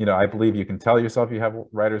 I believe you can tell yourself you have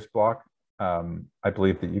writer's block. I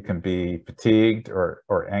believe that you can be fatigued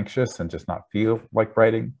or anxious and just not feel like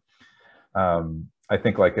writing. I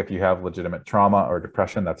think like if you have legitimate trauma or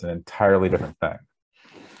depression, that's an entirely different thing.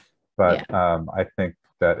 But I think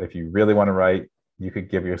that if you really want to write, you could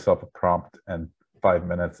give yourself a prompt and 5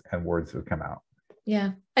 minutes and words would come out.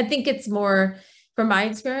 Yeah, I think it's more, from my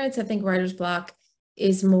experience, I think writer's block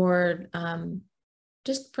is more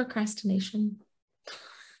just procrastination.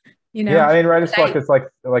 Yeah, I mean, writer's block is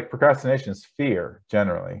like procrastination is fear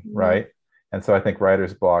generally, right? And so I think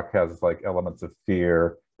writer's block has like elements of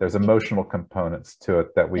fear. There's emotional components to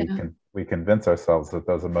it that we convince ourselves that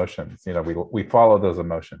those emotions, we follow those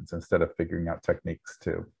emotions instead of figuring out techniques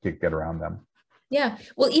to get around them. Yeah.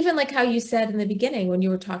 Well, even like how you said in the beginning, when you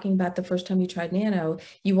were talking about the first time you tried Nano,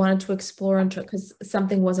 you wanted to explore because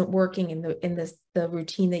something wasn't working in the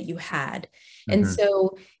routine that you had. And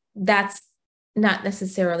so that's not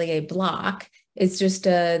necessarily a block. It's just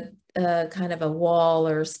a kind of a wall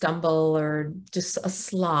or stumble or just a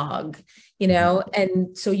slog,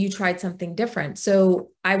 and so you tried something different. So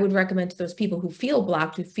I would recommend to those people who feel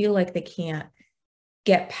blocked, who feel like they can't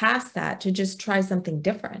get past that, to just try something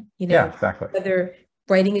different, Yeah, exactly. Whether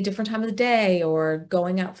writing a different time of the day or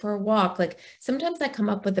going out for a walk. Like sometimes I come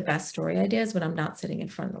up with the best story ideas when I'm not sitting in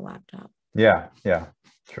front of the laptop. Yeah.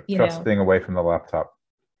 Trust being away from the laptop.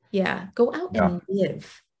 Yeah. Go out and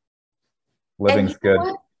live. Living's good.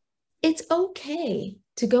 It's okay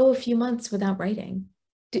to go a few months without writing.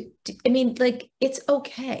 I mean, like, it's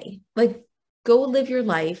okay. Like, go live your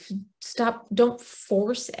life. Stop. Don't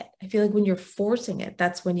force it. I feel like when you're forcing it,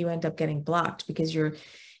 that's when you end up getting blocked, because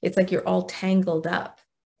it's like you're all tangled up.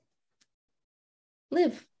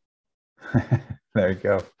 Live. There you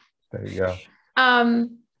go.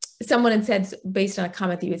 Someone had said, based on a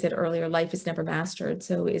comment that you said earlier, life is never mastered.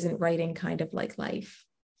 So isn't writing kind of like life?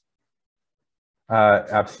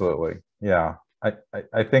 Absolutely. Yeah.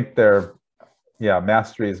 I think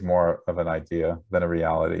mastery is more of an idea than a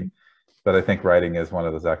reality. But I think writing is one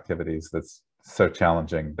of those activities that's so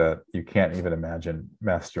challenging that you can't even imagine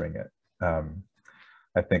mastering it.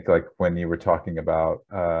 I think like when you were talking about,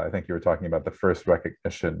 the first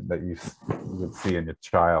recognition that you would see in a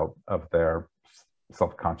child of their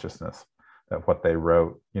self-consciousness, that what they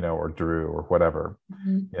wrote, or drew or whatever,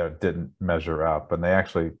 didn't measure up. And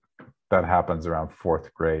that happens around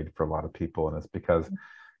 4th grade for a lot of people. And it's because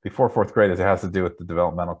before 4th grade, it has to do with the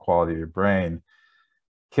developmental quality of your brain.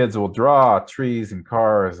 Kids will draw trees and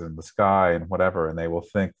cars and the sky and whatever, and they will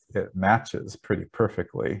think it matches pretty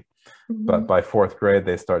perfectly. But by 4th grade,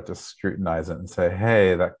 they start to scrutinize it and say,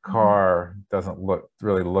 hey, that car doesn't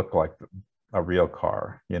really look like a real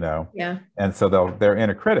car, Yeah. And so their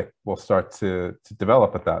inner critic will start to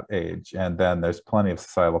develop at that age. And then there's plenty of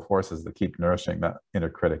societal forces that keep nourishing that inner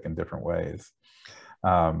critic in different ways.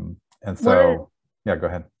 And so, yeah, go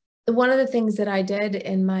ahead. One of the things that I did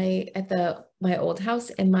in my old house,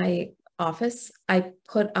 in my office, I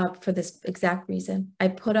put up, for this exact reason,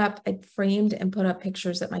 I framed and put up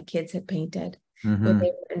pictures that my kids had painted when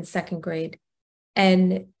they were in second grade.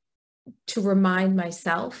 And to remind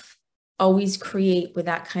myself, always create with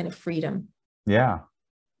that kind of freedom. Yeah.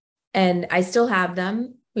 And I still have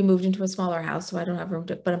them. We moved into a smaller house, so I don't have room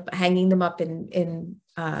to, but I'm hanging them up in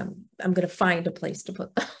I'm going to find a place to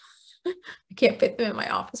put them. I can't fit them in my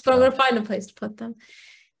office, but I'm going to find a place to put them.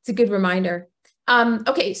 It's a good reminder.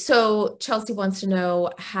 Okay, so Chelsea wants to know,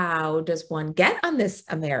 how does one get on this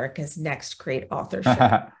America's Next Great Author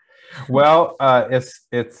show? Well,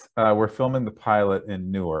 we're filming the pilot in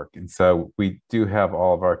Newark, and so we do have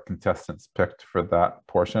all of our contestants picked for that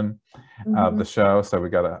portion of the show. So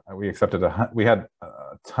we had a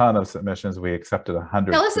ton of submissions. We accepted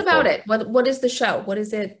 100. Tell us about it. What is the show? What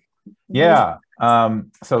is it? So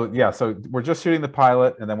we're just shooting the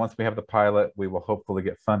pilot, and then once we have the pilot, we will hopefully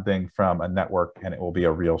get funding from a network, and it will be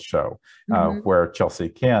a real show where Chelsea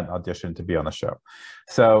can audition to be on the show.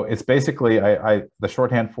 So it's basically, the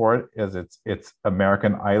shorthand for it is it's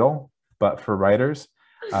American Idol, but for writers.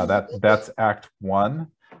 That's Act 1.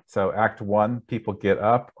 So Act 1, people get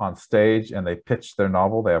up on stage and they pitch their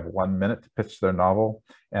novel. They have 1 minute to pitch their novel,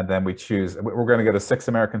 and then we're going to go to 6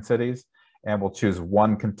 American cities, and we'll choose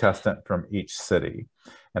 1 contestant from each city.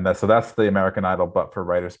 And that's the American Idol, but for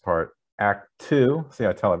writers part. Act 2, see,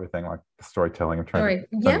 I tell everything like the storytelling. I'm trying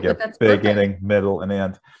to get beginning, middle, and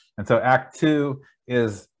end. And so Act 2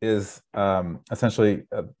 is essentially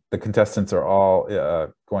the contestants are all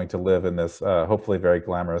going to live in this hopefully very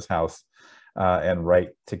glamorous house and write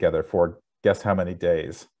together for, guess how many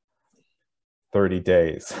days? 30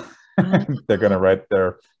 days. They're going to write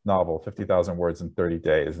their novel, 50,000 words in 30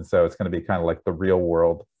 days. And so it's going to be kind of like the real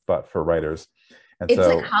world, but for writers. And it's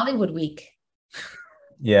like Hollywood Week.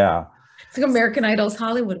 Yeah. It's like American Idol's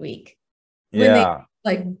Hollywood Week. Yeah.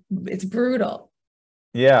 It's brutal.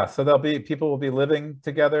 Yeah. So people will be living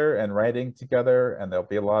together and writing together, and there'll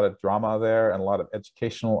be a lot of drama there and a lot of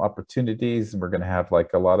educational opportunities. And we're going to have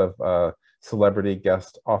like a lot of celebrity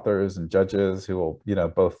guest authors and judges who will,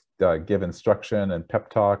 both give instruction and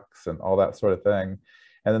pep talks and all that sort of thing.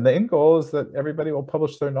 And then the end goal is that everybody will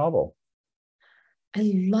publish their novel.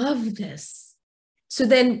 I love this. So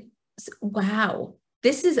then, wow,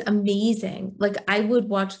 this is amazing. Like, I would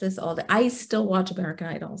watch this all day. I still watch American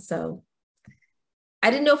Idol. So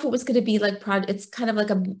I didn't know if it was going to be like, it's kind of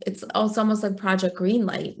like it's also almost like Project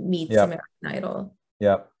Greenlight meets American Idol.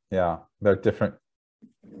 Yep. Yeah. They're different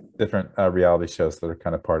reality shows that are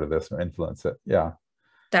kind of part of this or influence it. Yeah.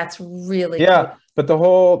 That's really cool. But the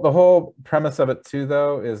whole premise of it too,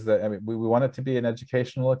 though, is that we want it to be an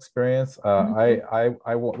educational experience.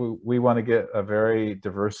 We want to get a very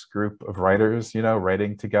diverse group of writers,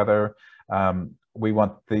 writing together. We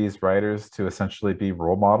want these writers to essentially be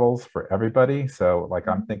role models for everybody. So, like,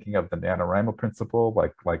 I'm thinking of the NaNoWriMo principle.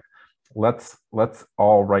 Like, let's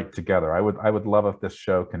all write together. I would love if this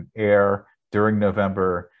show can air during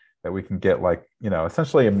November, that we can get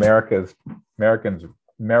essentially America as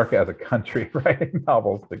a country writing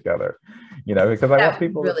novels together, because I want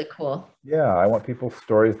people really cool. Yeah, I want people's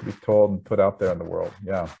stories to be told and put out there in the world.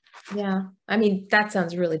 Yeah. Yeah. I mean, that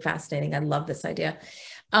sounds really fascinating. I love this idea.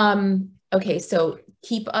 Okay. So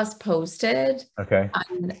keep us posted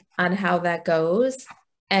on how that goes.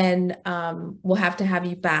 And we'll have to have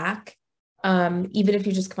you back. Even if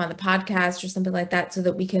you just come on the podcast or something like that, so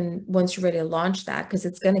that we can, once you're ready to launch that, because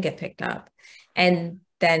it's going to get picked up, and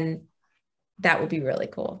then that would be really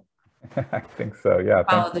cool. I think so. Yeah.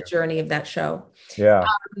 Follow the journey of that show. Yeah.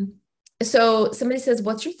 So somebody says,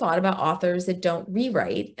 what's your thought about authors that don't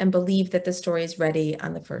rewrite and believe that the story is ready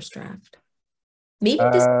on the first draft? Maybe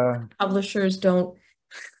publishers don't.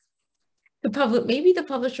 Maybe the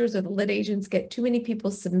publishers or the lit agents get too many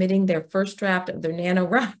people submitting their first draft of their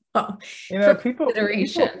NaNoWriMo for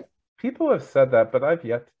consideration. People have said that, but I've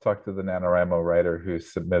yet to talk to the NaNoWriMo writer who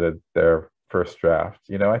submitted their first draft.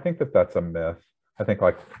 I think that's a myth. I think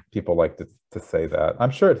people like to say that.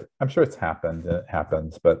 I'm sure it's happened and it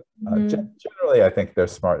happens, but generally I think they're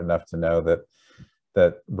smart enough to know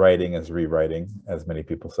that writing is rewriting, as many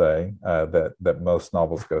people say, that most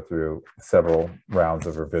novels go through several rounds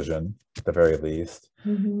of revision at the very least.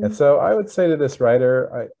 And so I would say to this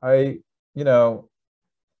writer,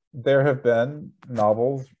 there have been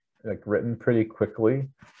novels written pretty quickly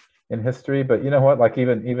in history, but you know what? Like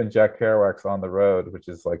even Jack Kerouac's On the Road, which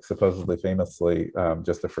is supposedly famously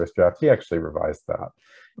just a first draft, he actually revised that.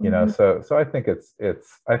 So I think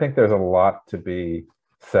I think there's a lot to be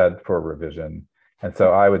said for revision. And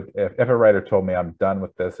so I would, if a writer told me I'm done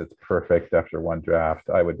with this, it's perfect after one draft,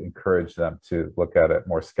 I would encourage them to look at it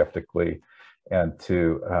more skeptically and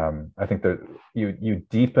to, I think that you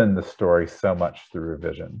deepen the story so much through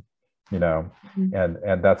revision, you know,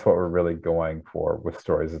 and that's what we're really going for with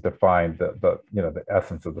stories, is to find the you know, the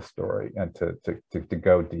essence of the story and to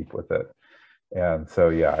go deep with it. And so,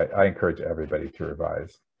 yeah, I encourage everybody to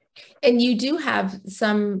revise. And you do have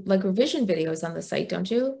some like revision videos on the site,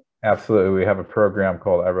 don't you? Absolutely. We have a program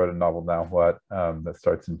called I Wrote a Novel, Now What? That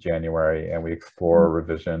starts in January, and we explore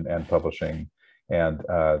revision and publishing and,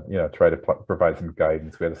 you know, try to provide some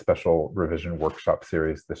guidance. We had a special revision workshop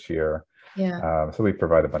series this year. Yeah. So we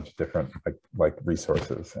provide a bunch of different like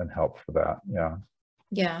resources and help for that. Yeah.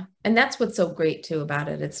 Yeah. And that's what's so great too about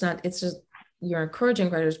it. It's just, you're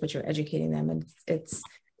encouraging writers, but you're educating them. And it's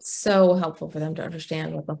so helpful for them to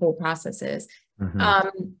understand what the whole process is.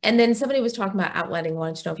 And then somebody was talking about outlining,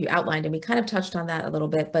 wanted to know if you outlined, and we kind of touched on that a little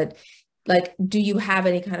bit, but like, do you have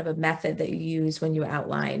any kind of a method that you use when you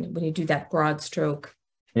outline, when you do that broad stroke?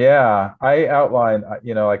 Yeah, I outline,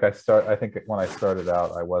 you know, like I think when I started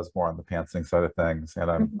out, I was more on the pantsing side of things, and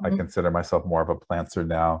I consider myself more of a plantser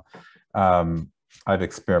now. I've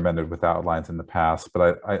experimented with outlines in the past,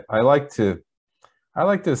 but I like to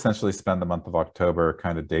essentially spend the month of October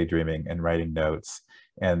kind of daydreaming and writing notes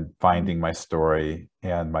and finding my story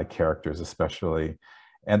and my characters especially.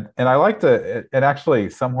 And I like to, and actually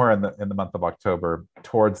somewhere in the month of October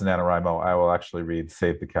towards NaNoWriMo, I will actually read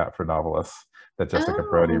Save the Cat for Novelists that Jessica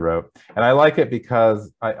Brody wrote. And I like it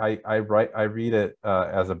because I read it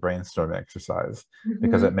as a brainstorming exercise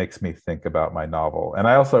because it makes me think about my novel. And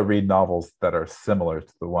I also read novels that are similar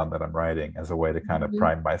to the one that I'm writing as a way to kind of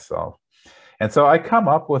prime myself. And so I come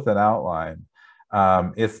up with an outline.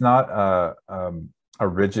 It's not a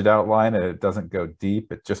rigid outline, and it doesn't go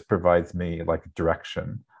deep. It just provides me like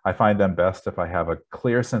direction. I find them best if I have a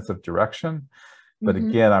clear sense of direction. But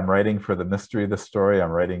again, I'm writing for the mystery of the story. I'm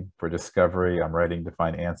writing for discovery. I'm writing to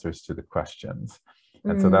find answers to the questions.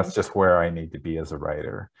 And so that's just where I need to be as a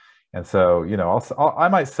writer. And so, you know, I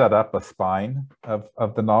might set up a spine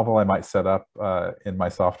of the novel. I might set up in my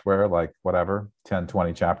software, like whatever, 10,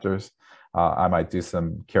 20 chapters. I might do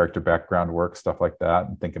some character background work, stuff like that,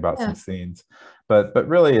 and think about some scenes. But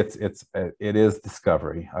really, it is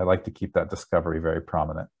discovery. I like to keep that discovery very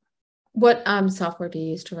prominent. What software do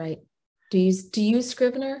you use to write? Do you use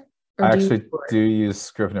Scrivener? Or I actually do use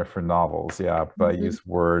Scrivener for novels, yeah, but I use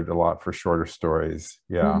Word a lot for shorter stories.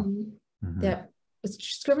 Yeah. Yeah.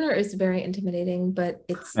 Scrivener is very intimidating, but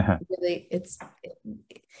it's really,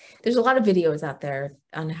 there's a lot of videos out there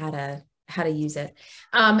on how to use it.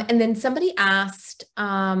 And then somebody asked,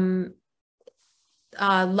 love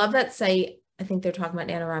that site. I think they're talking about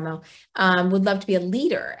NaNoWriMo. Would love to be a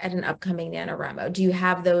leader at an upcoming NaNoWriMo. Do you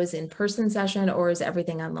have those in-person session, or is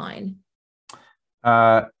everything online?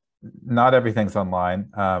 Not everything's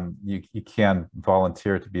online. You can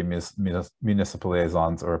volunteer to be municipal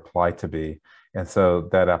liaisons or apply to be. And so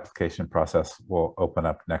that application process will open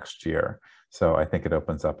up next year. So I think it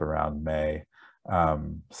opens up around May.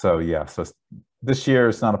 So yeah, so this year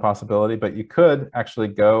is not a possibility, but you could actually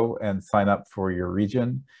go and sign up for your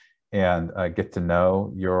region and get to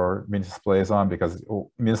know your municipal liaison, because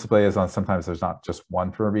municipal liaisons, sometimes there's not just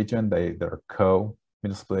one for a region, they're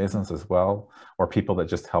co-municipal liaisons as well, or people that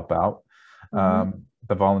just help out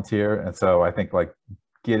the volunteer. And so I think like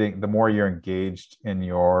the more you're engaged in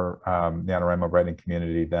your NaNoWriMo writing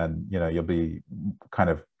community, then, you know, you'll be kind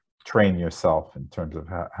of train yourself in terms of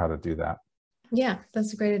how to do that. Yeah,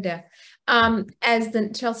 that's a great idea.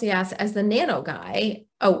 Chelsea asked, as the nano guy,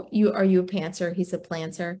 are you a pantser? He's a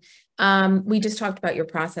planter. We just talked about your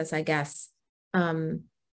process, I guess. And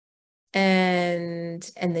then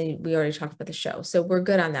we already talked about the show. So we're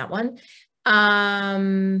good on that one.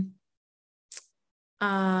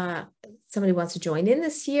 Somebody wants to join in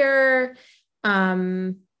this year.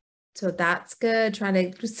 So that's good.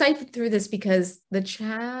 Trying to siphon through this because the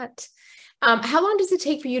chat. How long does it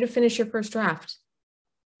take for you to finish your first draft?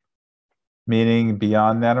 Meaning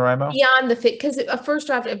beyond NaNoWriMo? Beyond because a first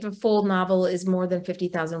draft of a full novel is more than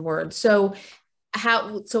 50,000 words. So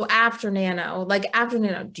after Nano,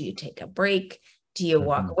 do you take a break? Do you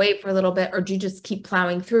walk away for a little bit, or do you just keep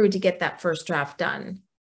plowing through to get that first draft done?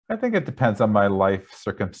 I think it depends on my life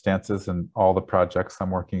circumstances and all the projects I'm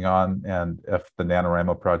working on. And if the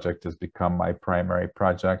NaNoWriMo project has become my primary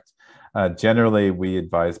project, generally we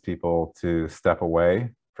advise people to step away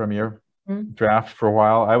from your draft for a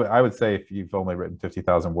while. I would say if you've only written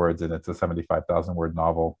 50,000 words and it's a 75,000 word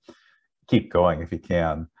novel, keep going if you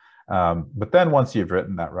can. But then once you've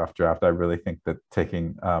written that rough draft, I really think that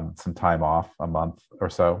taking some time off, a month or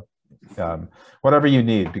so, whatever you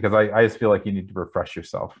need, because I just feel like you need to refresh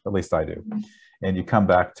yourself. At least I do. And you come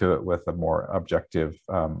back to it with a more objective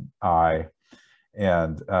eye.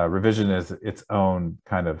 And revision is its own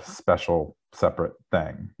kind of special, separate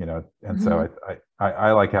thing, you know. And so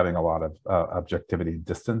I like having a lot of objectivity and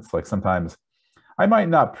distance. Like sometimes I might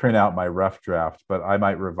not print out my rough draft, but I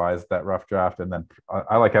might revise that rough draft, and then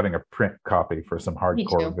I like having a print copy for some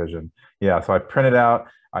hardcore revision. Yeah, so I print it out,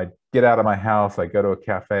 I get out of my house, I go to a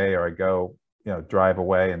cafe, or I go, you know, drive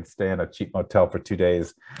away and stay in a cheap motel for 2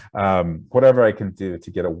 days, whatever I can do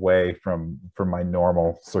to get away from my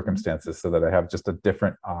normal circumstances, so that I have just a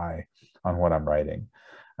different eye on what I'm writing.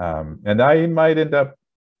 And I might end up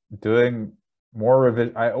doing more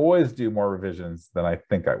revision. I always do more revisions than I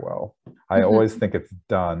think I will. I always think it's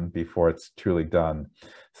done before it's truly done.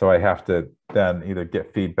 So I have to then either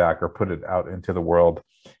get feedback or put it out into the world.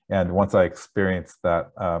 And once I experience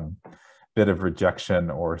that bit of rejection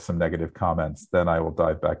or some negative comments, then I will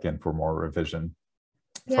dive back in for more revision.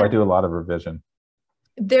 So I do a lot of revision.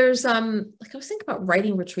 There's like I was thinking about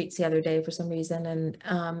writing retreats the other day for some reason,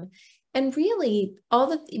 and really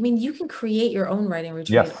I mean, you can create your own writing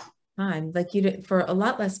retreat. Yes. Time, like you did, for a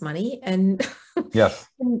lot less money, and yes,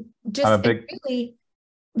 and just really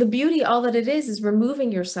the beauty, all that it is removing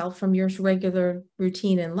yourself from your regular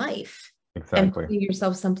routine in life. Exactly. And putting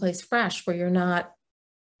yourself someplace fresh where you're not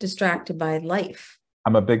distracted by life.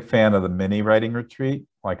 I'm a big fan of the mini writing retreat,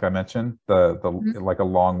 like I mentioned, the like a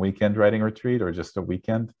long weekend writing retreat, or just a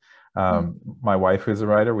weekend. My wife, who's a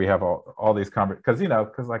writer, we have all these conversations,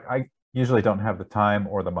 because like I usually don't have the time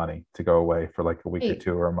or the money to go away for like a week or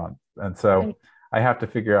two or a month. And so I have to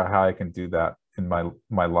figure out how I can do that in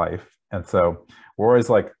my life. And so we're always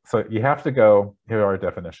like, so you have to go, here are our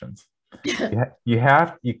definitions. You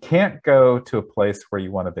can't go to a place where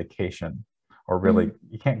you want a vacation, or really,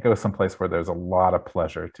 you can't go someplace where there's a lot of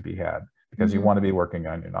pleasure to be had, because you want to be working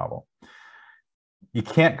on your novel. You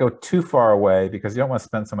can't go too far away, because you don't want to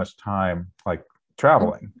spend so much time like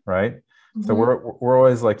traveling, right? So we're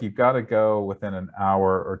always like, you've got to go within an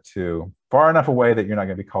hour or two, far enough away that you're not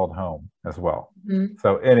going to be called home as well.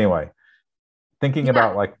 So anyway, thinking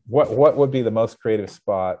about like what would be the most creative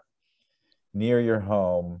spot near your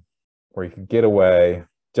home where you can get away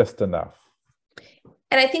just enough.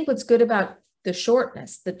 And I think what's good about the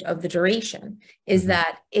shortness of the duration is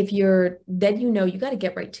that if then you got to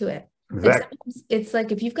get right to it. Exactly. It's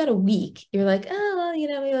like if you've got a week, you're like, oh, well,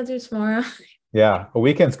 maybe I'll do it tomorrow. Yeah, a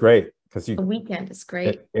weekend's great. A weekend is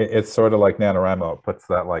great. It's sort of like NaNoWriMo. It puts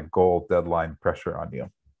that like goal deadline pressure on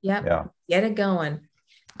you. Yeah. Get it going.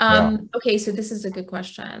 Okay, so this is a good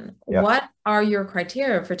question. Yeah. What are your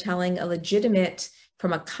criteria for telling a legitimate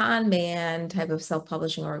from a con man type of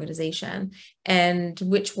self-publishing organization? And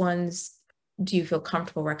which ones do you feel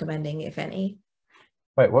comfortable recommending, if any?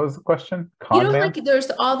 Wait, what was the question? Con man? Like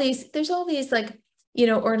there's all these like,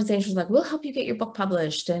 organizations like, we'll help you get your book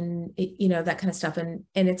published, and that kind of stuff. And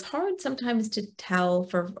it's hard sometimes to tell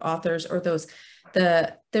for authors, or there's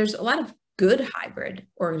a lot of good hybrid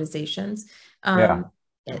organizations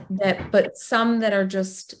but some that are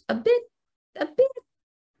just a bit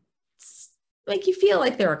like you feel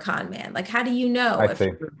like they're a con man. Like, how do you know? I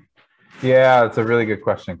think, yeah, it's a really good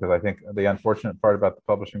question, because I think the unfortunate part about the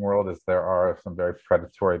publishing world is there are some very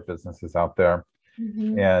predatory businesses out there.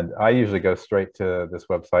 And I usually go straight to this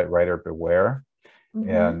website, Writer Beware,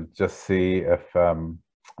 and just see if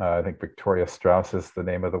I think Victoria Strauss is the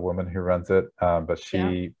name of the woman who runs it, but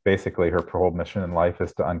she basically, her whole mission in life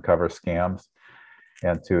is to uncover scams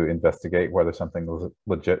and to investigate whether something was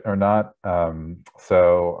legit or not.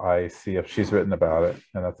 So I see if she's written about it,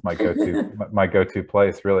 and that's my go-to my go-to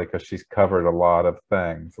place, really, because she's covered a lot of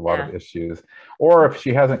things, a lot of issues. Or if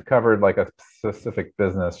she hasn't covered like a specific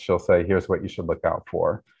business, she'll say, here's what you should look out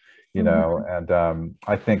for, And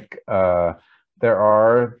I think there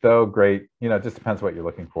are, though, great, it just depends what you're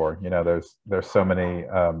looking for. There's so many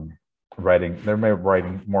there may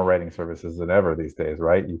be more writing services than ever these days,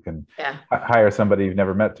 right? You can hire somebody you've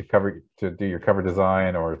never met to do your cover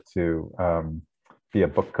design, or to be a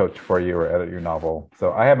book coach for you, or edit your novel.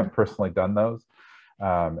 So I haven't personally done those,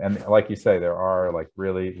 and like you say, there are like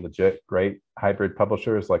really legit great hybrid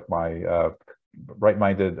publishers. Like my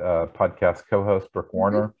Right-Minded podcast co-host Brooke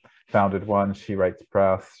Warner founded one. She writes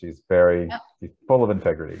press. She's she's full of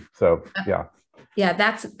integrity. So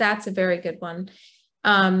that's a very good one.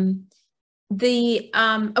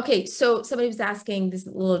 Okay, so somebody was asking this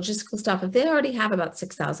little logistical stuff. If they already have about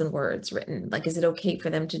 6,000 words written, like, is it okay for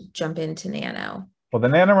them to jump into Nano? Well, the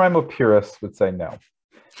NaNoWriMo purists would say no.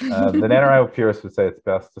 The NaNoWriMo purists would say it's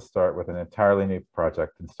best to start with an entirely new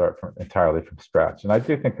project and start entirely from scratch. And I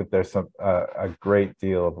do think that there's a great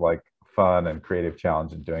deal of like fun and creative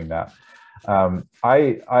challenge in doing that.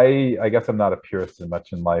 I guess I'm not a purist in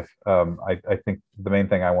much in life. I think the main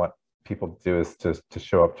thing I want people to do is to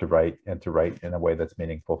show up to write, and to write in a way that's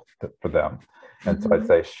meaningful for them. And so I'd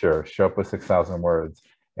say, sure, show up with 6,000 words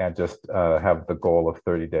and just have the goal of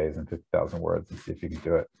 30 days and 50,000 words and see if you can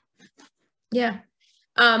do it. Yeah.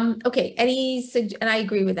 Okay. And I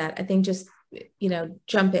agree with that. I think just,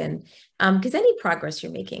 jump in, because any progress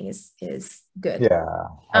you're making is good. Yeah.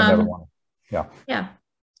 I never want to. Yeah. Yeah.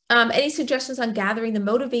 Any suggestions on gathering the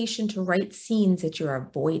motivation to write scenes that you're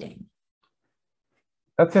avoiding?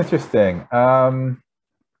 That's interesting.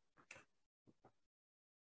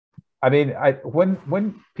 I mean,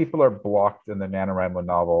 when people are blocked in the NaNoWriMo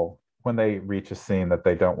novel, when they reach a scene that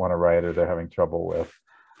they don't want to write or they're having trouble with,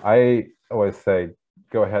 I always say,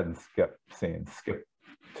 go ahead and skip scenes, skip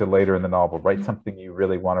to later in the novel, write something you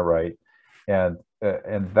really want to write. And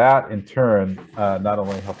that in turn not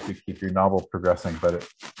only helps you keep your novel progressing, but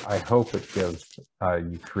I hope it gives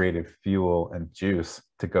you creative fuel and juice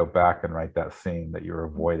to go back and write that scene that you're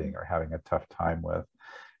avoiding or having a tough time with.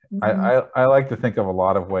 I like to think of a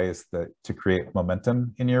lot of ways to create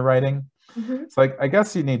momentum in your writing. So I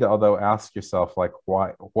guess you need to, although, ask yourself, like,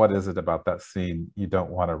 what is it about that scene you don't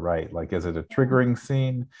want to write? Like, is it a triggering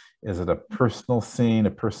scene? Is it a personal scene,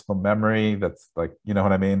 a personal memory that's like, you know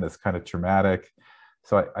what I mean? That's kind of traumatic.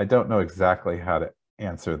 So I don't know exactly how to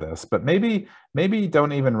answer this, but maybe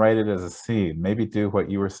don't even write it as a scene. Maybe do what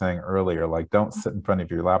you were saying earlier, like don't sit in front of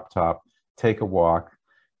your laptop, take a walk,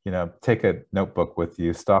 take a notebook with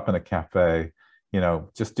you, stop in a cafe,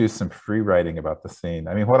 just do some free writing about the scene.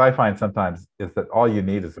 I mean, what I find sometimes is that all you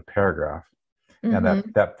need is a paragraph, and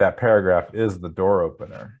that paragraph is the door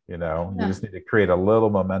opener. You just need to create a little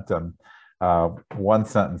momentum. One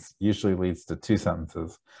sentence usually leads to two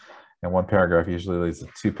sentences, and one paragraph usually leads to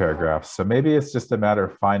two paragraphs. So maybe it's just a matter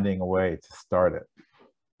of finding a way to start it.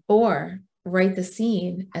 Or write the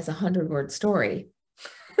scene as a 100-word story.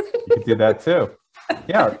 You could do that too.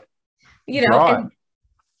 Yeah.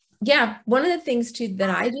 Yeah, one of the things too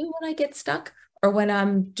that I do when I get stuck, or when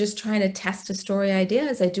I'm just trying to test a story idea,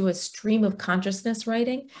 is I do a stream of consciousness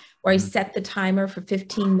writing, where I set the timer for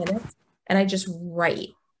 15 minutes and I just write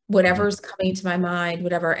whatever's coming to my mind,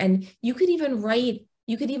 whatever. And you could even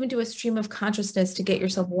do a stream of consciousness to get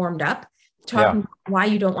yourself warmed up, talking about why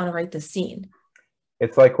you don't want to write the scene.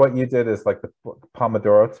 It's like what you did is like the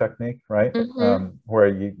Pomodoro technique, right? Where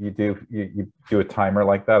you do a timer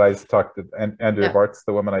like that. I just talked to Andrea Bartz,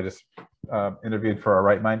 the woman I just interviewed for our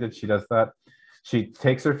Right Minded. She does that. She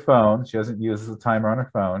takes her phone. She doesn't use the timer on her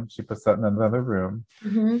phone. She puts that in another room,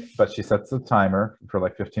 but she sets the timer for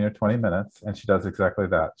like 15 or 20 minutes, and she does exactly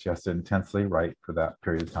that. She has to intensely write for that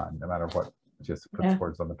period of time, no matter what. She just puts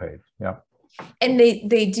words on the page. Yeah. And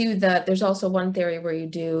they do there's also one theory where you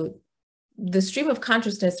do the stream of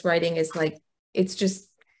consciousness writing is like, it's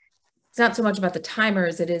not so much about the timer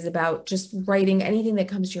as it is about just writing anything that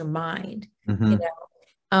comes to your mind,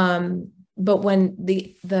 but when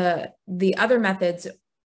the other methods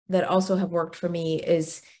that also have worked for me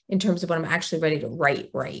is in terms of when I'm actually ready to write,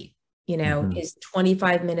 is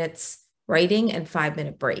 25 minutes writing and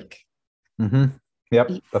 5-minute break.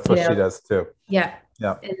 Yep. That's what she does too. Yeah.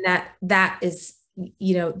 Yeah. And that is,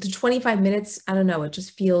 the 25 minutes, I don't know, it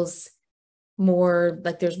just feels more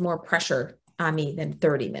like there's more pressure on me than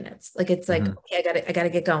 30 minutes. Like, it's like, okay, I gotta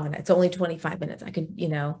get going. It's only 25 minutes. I could,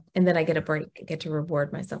 and then I get a break. I get to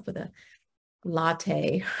reward myself with a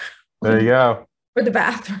latte. There you go. Or the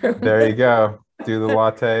bathroom. There you go. Do the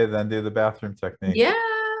latte, then do the bathroom technique. Yeah.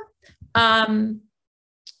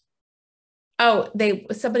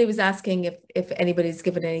 Somebody was asking if anybody's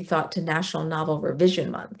given any thought to National Novel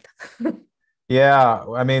Revision Month. Yeah,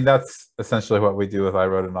 I mean, that's essentially what we do with I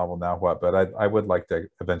Wrote a Novel, Now What? But I would like to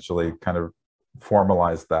eventually kind of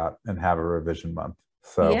formalize that and have a revision month.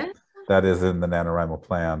 So that is in the NaNoWriMo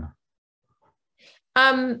plan.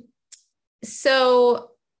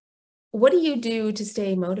 So what do you do to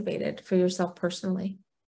stay motivated for yourself personally?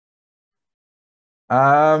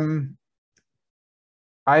 I've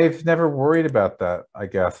never worried about that, I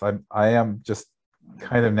guess. I am just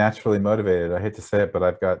kind of naturally motivated. I hate to say it, but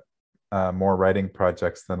I've got more writing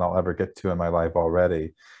projects than I'll ever get to in my life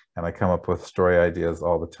already, and I come up with story ideas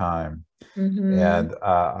all the time. And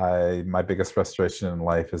my biggest frustration in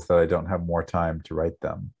life is that I don't have more time to write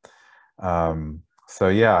them. So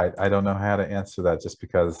yeah, I don't know how to answer that, just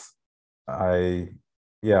because I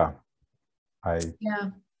don't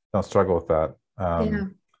struggle with that.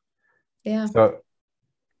 Yeah. So,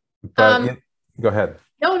 but go ahead.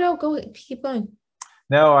 No, go ahead, keep going.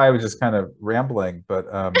 No, I was just kind of rambling, but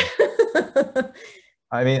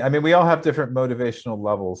I mean, we all have different motivational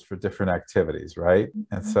levels for different activities, right?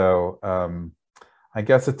 And so I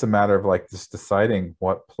guess it's a matter of like just deciding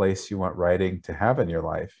what place you want writing to have in your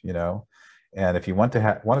life, you know? And if you want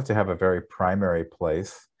it to have a very primary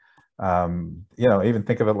place, you know, even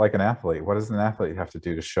think of it like an athlete. What does an athlete have to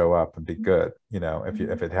do to show up and be good? You know,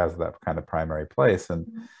 if it has that kind of primary place. And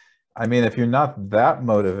I mean, if you're not that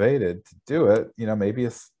motivated to do it, you know, maybe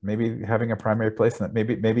having a primary place, and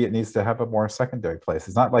maybe it needs to have a more secondary place.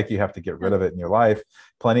 It's not like you have to get rid of it in your life.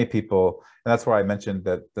 Plenty of people, and that's why I mentioned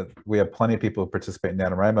that we have plenty of people who participate in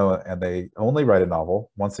NaNoWriMo, and they only write a novel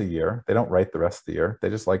once a year. They don't write the rest of the year. They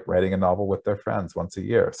just like writing a novel with their friends once a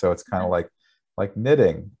year. So it's kind of like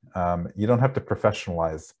knitting. You don't have to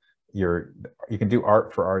professionalize you can do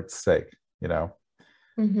art for art's sake, you know.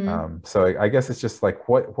 So I guess it's just like,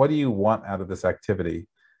 what do you want out of this activity?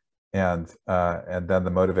 And then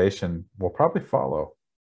the motivation will probably follow.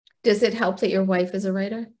 Does it help that your wife is a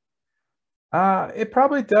writer? It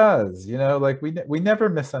probably does, you know, like we never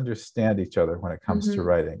misunderstand each other when it comes to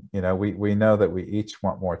writing. You know, we know that we each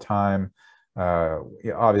want more time.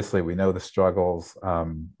 Obviously we know the struggles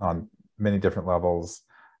on many different levels.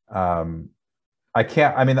 We've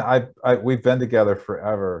been together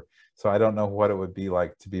forever. So I don't know what it would be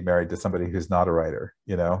like to be married to somebody who's not a writer,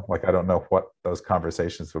 you know, like, I don't know what those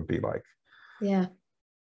conversations would be like. Yeah.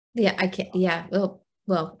 I can't. Yeah.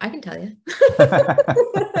 Well, I can tell you,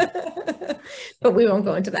 but we won't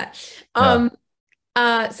go into that.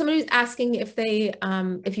 Somebody was asking if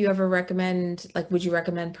you ever recommend, like, would you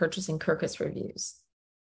recommend purchasing Kirkus reviews?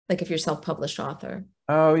 Like if you're self-published author.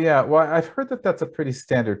 Oh yeah, well, I've heard that that's a pretty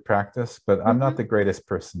standard practice, but I'm not the greatest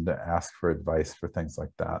person to ask for advice for things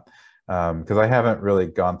like that, because I haven't really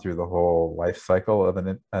gone through the whole life cycle of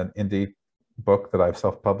an indie book that I've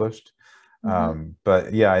self-published.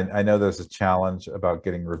 But yeah, I know there's a challenge about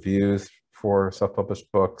getting reviews for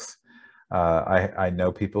self-published books. I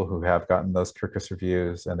know people who have gotten those Kirkus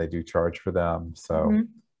reviews, and they do charge for them. So,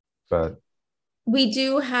 but we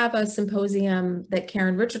do have a symposium that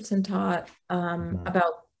Karen Richardson taught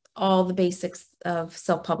about all the basics of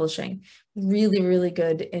self-publishing. Really, really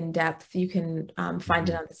good in depth. You can find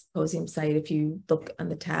it on the symposium site if you look on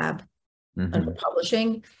the tab under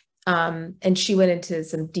publishing. And she went into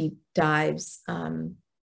some deep dives.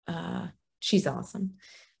 She's awesome.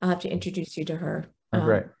 I'll have to introduce you to her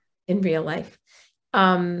in real life.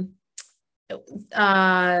 Somebody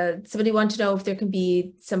wanted to know if there can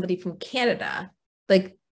be somebody from Canada.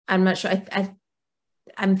 Like, I'm not sure.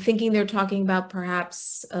 I'm thinking they're talking about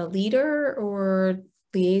perhaps a leader or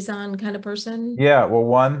liaison kind of person. Yeah, well,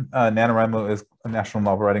 NaNoWriMo is National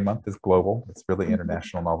Novel Writing Month is global. It's really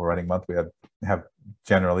International Novel Writing Month. We have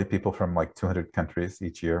generally people from like 200 countries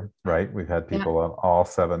each year, right? We've had people on all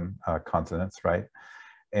 7 continents, right?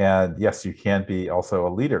 And yes, you can be also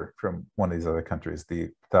a leader from one of these other countries. The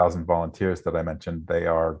 1,000 volunteers that I mentioned, they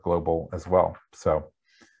are global as well. So,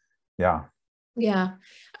 yeah. Yeah.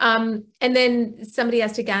 And then somebody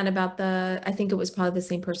asked again about I think it was probably the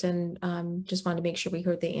same person. Just wanted to make sure we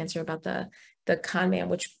heard the answer about the con man,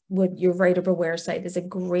 which your writer beware site is a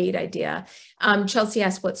great idea. Chelsea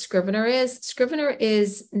asked what Scrivener is. Scrivener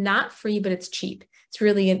is not free, but it's cheap. It's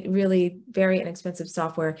really, really very inexpensive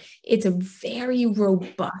software. It's a very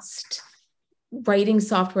robust writing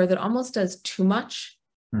software that almost does too much.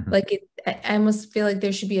 Like I almost feel like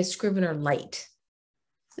there should be a Scrivener Lite,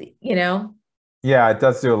 you know? Yeah, it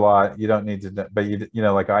does do a lot. You don't need to, but you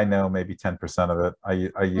know, like I know maybe 10% of it.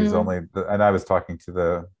 I use only and I was talking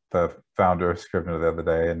to the founder of Scrivener the other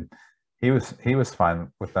day, and he was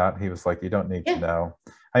fine with that. He was like, you don't need to know.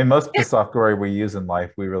 I mean, most of the software we use in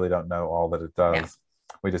life, we really don't know all that it does.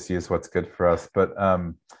 We just use what's good for us. But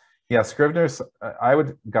yeah, Scrivener's, I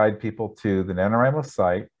would guide people to the NaNoWriMo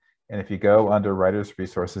site. And if you go under writers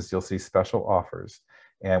resources, you'll see special offers.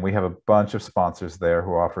 And we have a bunch of sponsors there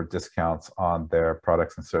who offer discounts on their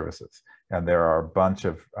products and services. And there are a bunch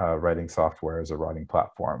of writing softwares or writing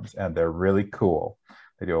platforms, and they're really cool.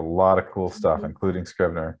 They do a lot of cool stuff, including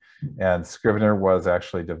Scrivener. And Scrivener was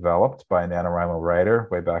actually developed by a NaNoWriMo writer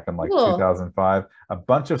way back in like 2005. A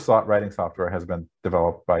bunch of writing software has been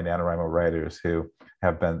developed by NaNoWriMo writers who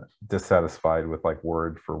have been dissatisfied with like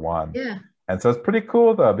Word for one. And so it's pretty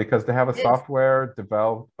cool though, because to have a software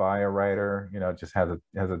developed by a writer, you know, it just has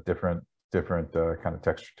a different kind of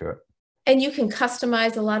texture to it. And you can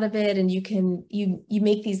customize a lot of it, and you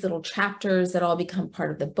make these little chapters that all become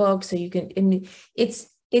part of the book. So you can, and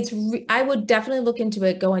I would definitely look into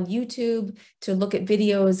it. Go on YouTube to look at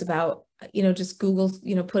videos about just Google,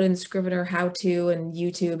 put in Scrivener how to and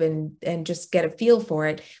YouTube and just get a feel for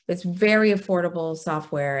it. But it's very affordable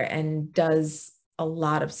software and does a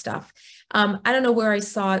lot of stuff. I don't know where I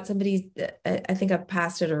saw it. Somebody, I think I've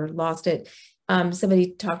passed it or lost it.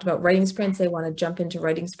 Somebody talked about writing sprints. They want to jump into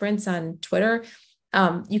writing sprints on Twitter.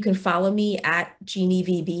 You can follow me at Jeanne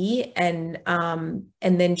VB and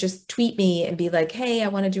then just tweet me and be like, hey, I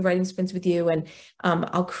want to do writing sprints with you. And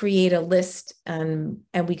I'll create a list and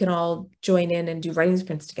we can all join in and do writing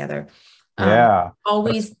sprints together. Yeah.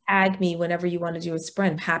 Always tag me whenever you want to do a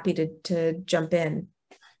sprint. I'm happy to jump in.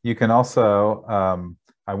 You can also,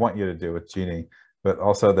 I want you to do with Jeanne, but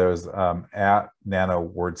also there's at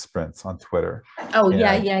NaNoWriMo'S on Twitter. Oh,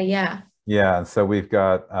 yeah. Yeah, and so we've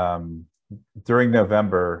got, during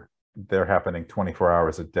November, they're happening 24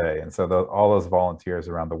 hours a day. And so all those volunteers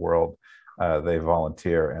around the world, they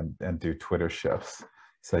volunteer and do Twitter shifts.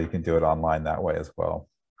 So you can do it online that way as well.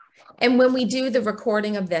 And when we do the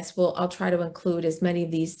recording of this, I'll try to include as many of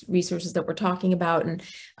these resources that we're talking about, and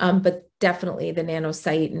but definitely the Nano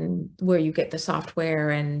site and where you get the software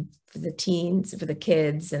and for the teens, for the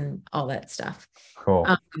kids, and all that stuff. Cool.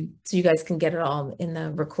 So you guys can get it all in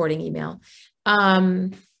the recording email.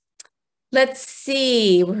 Let's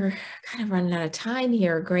see, we're kind of running out of time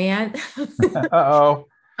here, Grant. Uh-oh.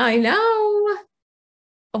 I know.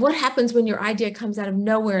 What happens when your idea comes out of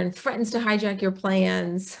nowhere and threatens to hijack your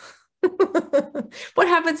plans? What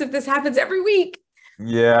happens if this happens every week?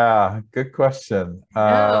 Yeah, good question.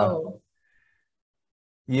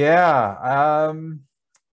 Yeah,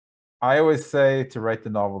 I always say to write the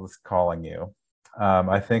novel that's calling you.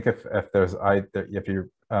 I think if you're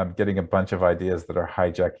getting a bunch of ideas that are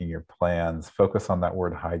hijacking your plans, focus on that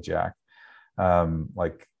word hijack. I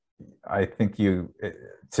think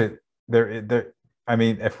I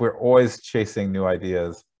mean, if we're always chasing new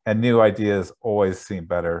ideas, and new ideas always seem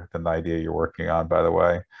better than the idea you're working on, by the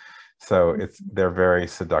way. So they're very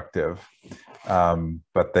seductive,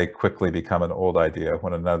 but they quickly become an old idea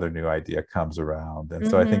when another new idea comes around. And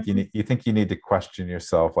so I think you need to question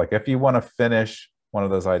yourself. Like, if you want to finish one of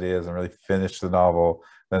those ideas and really finish the novel,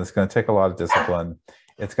 then it's going to take a lot of discipline.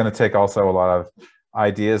 It's going to take also a lot of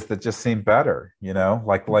ideas that just seem better,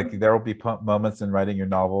 like there will be moments in writing your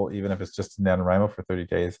novel, even if it's just NaNoWriMo for 30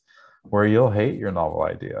 days, where you'll hate your novel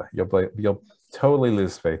idea. You'll totally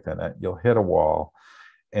lose faith in it. You'll hit a wall,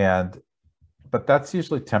 but that's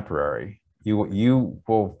usually temporary. You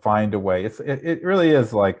will find a way. It really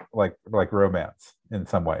is like romance in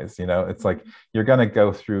some ways. It's like you're going to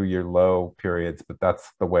go through your low periods, but that's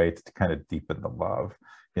the way to kind of deepen the love,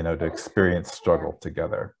 to experience struggle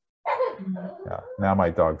together. Yeah. Now my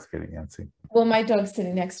dog's getting antsy. Well, my dog's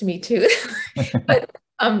sitting next to me too. But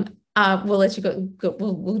we'll let you go.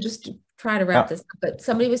 We'll just try to wrap this up. But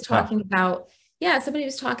somebody was talking about, how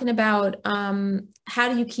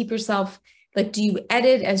do you keep yourself, like, do you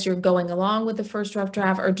edit as you're going along with the first draft,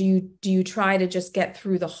 or do you try to just get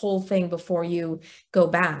through the whole thing before you go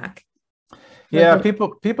back? Yeah,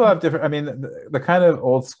 people have different, I mean, the kind of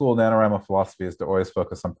old school NaNoWriMo philosophy is to always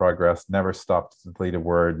focus on progress, never stop to delete a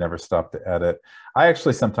word, never stop to edit. I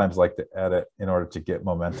actually sometimes like to edit in order to get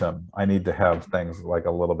momentum. I need to have things like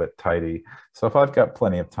a little bit tidy. So if I've got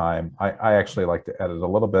plenty of time, I actually like to edit a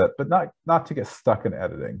little bit, but not to get stuck in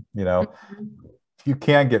editing. You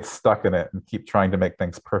can get stuck in it and keep trying to make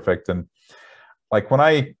things perfect. And like when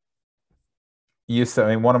I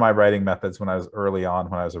one of my writing methods when I was early on,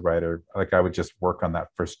 when I was a writer, like I would just work on that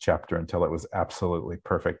first chapter until it was absolutely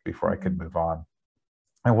perfect before I could move on.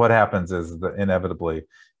 And what happens is that inevitably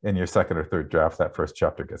in your second or third draft, that first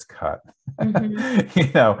chapter gets cut.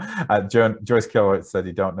 Joyce Kilroy said,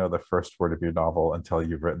 you don't know the first word of your novel until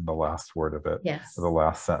you've written the last word of it, or the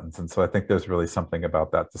last sentence. And so I think there's really something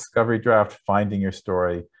about that discovery draft, finding your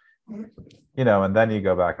story, and then you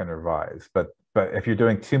go back and revise. But if you're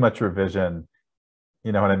doing too much revision,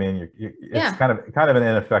 you know what I mean? It's kind of an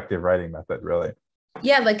ineffective writing method, really.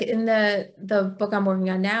 Yeah, like in the book I'm working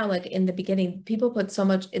on now, like in the beginning, people put so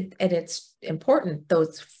much, and it's important.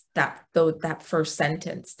 That first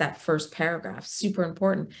sentence, that first paragraph, super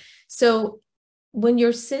important. So when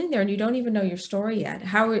you're sitting there and you don't even know your story yet,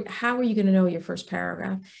 how are you going to know your first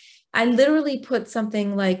paragraph? I literally put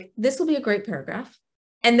something like, "This will be a great paragraph,"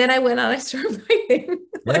 and then I went on, I started writing.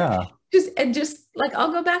 Just like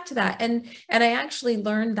I'll go back to that, and I actually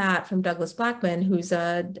learned that from Douglas Blackman, who's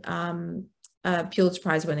a Pulitzer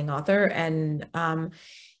Prize winning author, and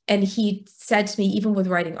he said to me, even with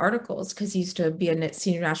writing articles, because he used to be a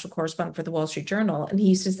senior national correspondent for the Wall Street Journal, and he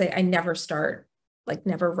used to say, I never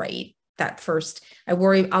write that first, I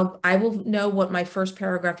worry, I will know what my first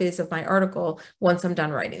paragraph is of my article once I'm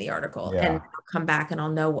done writing the article, and I'll come back and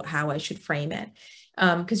I'll know how I should frame it.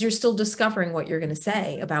 Because you're still discovering what you're going to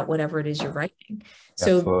say about whatever it is you're writing.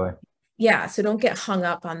 So absolutely. Yeah, so don't get hung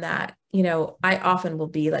up on that. I often will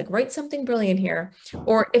be like, write something brilliant here.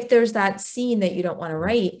 Or if there's that scene that you don't want to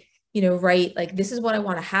write, write like, this is what I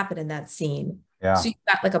want to happen in that scene. Yeah. So you've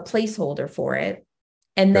got like a placeholder for it,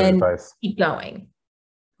 and Good then advice. keep going.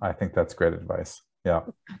 I think that's great advice. Yeah.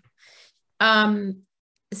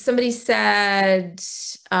 Somebody said,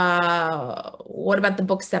 what about the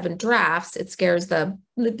book 7 Drafts? It scares the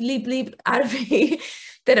bleep, bleep, bleep out of me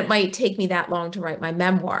that it might take me that long to write my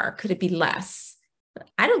memoir. Could it be less?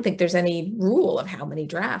 I don't think there's any rule of how many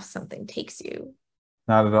drafts something takes you.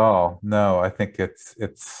 Not at all. No, I think it's,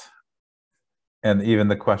 and even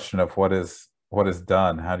the question of what is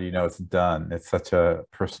done, how do you know it's done? It's such a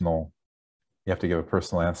personal, you have to give a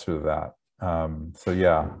personal answer to that. So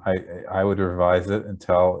yeah, I would revise it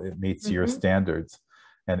until it meets your standards.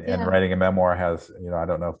 And writing a memoir has, I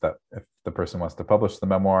don't know if the person wants to publish the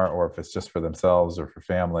memoir or if it's just for themselves or for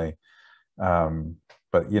family.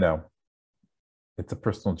 But it's a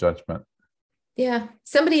personal judgment. Yeah.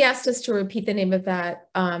 Somebody asked us to repeat the name of that.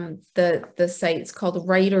 The site, it's called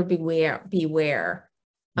Writer Beware.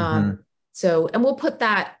 So, and we'll put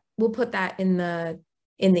that in the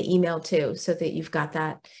email too, so that you've got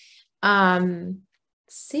that.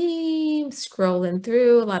 See, scrolling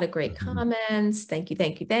through, a lot of great comments. Thank you,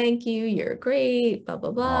 thank you, thank you. You're great, blah,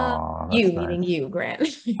 blah, blah. Aww, you, nice. meaning you,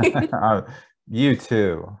 Grant. You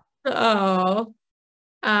too. Oh.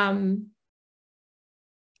 And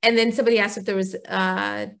then somebody asked if there was,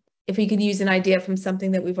 if we could use an idea from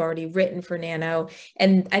something that we've already written for Nano.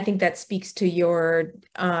 And I think that speaks to your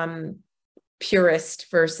purist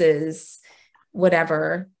versus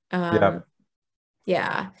whatever.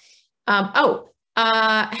 Yeah.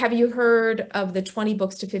 Have you heard of the 20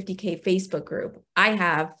 books to 50K Facebook group? I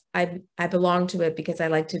have. I belong to it because I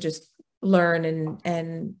like to just learn,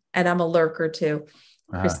 and I'm a lurker too,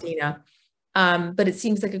 Christina. But it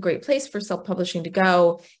seems like a great place for self-publishing to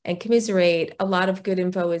go and commiserate. A lot of good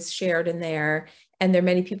info is shared in there, and there are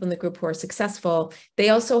many people in the group who are successful. They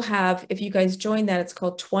also have, if you guys join that, it's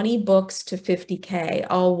called 20 books to 50K,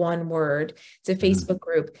 all one word. It's a Facebook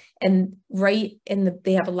group, and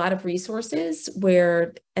they have a lot of resources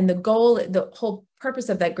and the whole purpose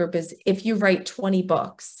of that group is if you write 20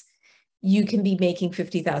 books, you can be making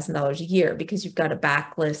 $50,000 a year because you've got a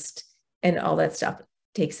backlist and all that stuff.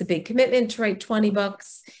 Takes a big commitment to write 20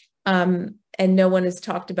 books. And no one has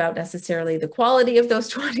talked about necessarily the quality of those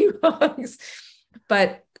 20 books,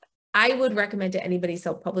 but I would recommend to anybody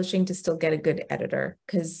self-publishing to still get a good editor,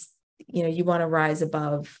 because you want to rise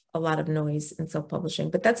above a lot of noise in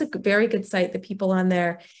self-publishing. But that's a very good site. The people on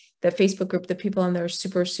there, the Facebook group, the people on there are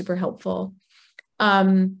super, super helpful.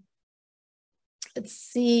 Let's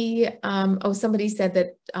see. Somebody said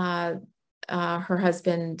that her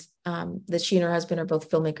husband, that she and her husband are both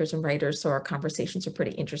filmmakers and writers, so our conversations are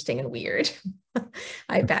pretty interesting and weird.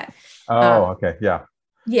 I bet. Okay. Yeah.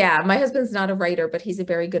 Yeah, my husband's not a writer, but he's a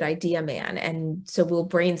very good idea man, and so we'll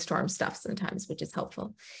brainstorm stuff sometimes, which is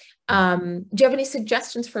helpful. Do you have any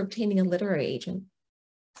suggestions for obtaining a literary agent?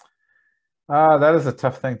 That is a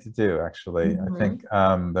tough thing to do, actually. I think there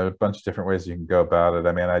are a bunch of different ways you can go about it.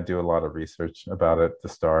 I mean, I do a lot of research about it to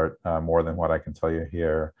start, more than what I can tell you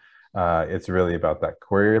here. It's really about that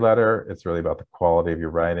query letter. It's really about the quality of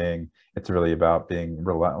your writing. It's really about being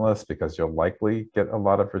relentless, because you'll likely get a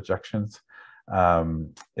lot of rejections.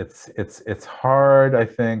 It's hard, I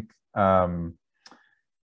think.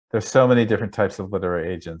 There's so many different types of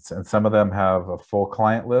literary agents, and some of them have a full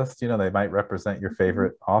client list. They might represent your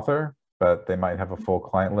favorite author, but they might have a full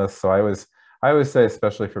client list. So I always say,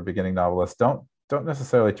 especially for beginning novelists, don't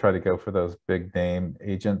necessarily try to go for those big name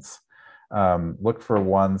agents. Look for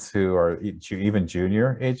ones who are even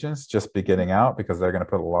junior agents just beginning out, because they're going to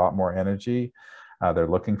put a lot more energy. They're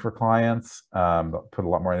looking for clients, put a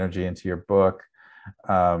lot more energy into your book.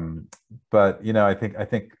 But I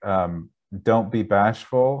think don't be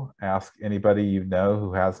bashful. Ask anybody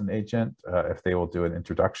who has an agent if they will do an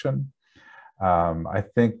introduction. I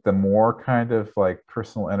think the more kind of like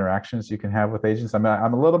personal interactions you can have with agents. I mean,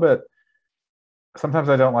 I'm a little bit. Sometimes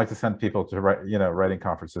I don't like to send people to writing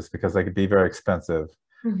conferences, because they could be very expensive.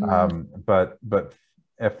 But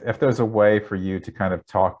if there's a way for you to kind of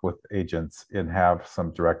talk with agents and have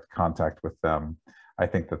some direct contact with them, I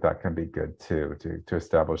think that can be good too, to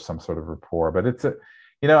establish some sort of rapport. But it's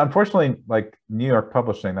unfortunately, like New York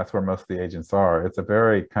publishing, that's where most of the agents are. It's a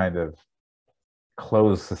very kind of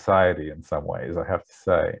closed society in some ways, I have to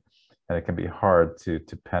say. and it can be hard to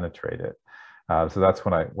penetrate it. So that's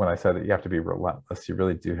when I said that you have to be relentless. You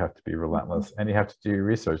really do have to be relentless, and you have to do your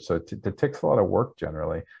research. So it takes a lot of work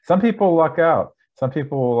generally. Some people luck out. Some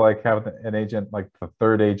people will like have an agent, like the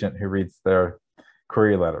third agent who reads their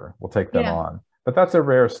query letter, will take them on. But that's a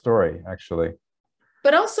rare story, actually.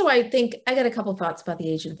 But also, I think I got a couple thoughts about the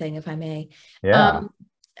agent thing, if I may. Yeah.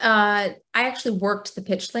 I actually worked the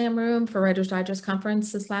Pitch Slam room for Writer's Digest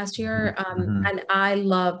conference this last year, and I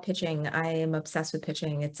love pitching. I am obsessed with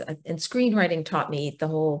pitching. And screenwriting taught me the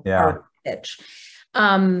whole art of pitch.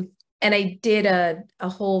 And I did a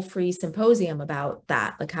whole free symposium about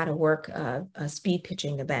that, like how to work a speed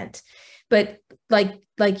pitching event. But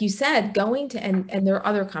like you said, going to, and there are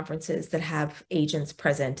other conferences that have agents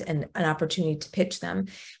present and an opportunity to pitch them.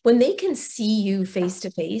 When they can see you face to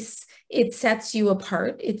face, it sets you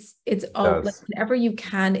apart. It's all, like, whenever you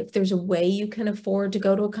can, if there's a way you can afford to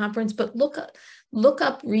go to a conference, but look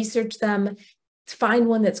up, research them, find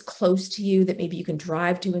one that's close to you that maybe you can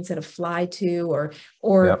drive to instead of fly to,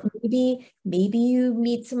 or maybe you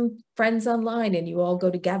meet some friends online and you all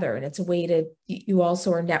go together, and it's a way to, you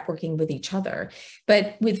also are networking with each other.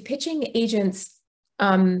 But with pitching agents,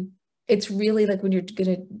 it's really like when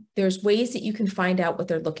there's ways that you can find out what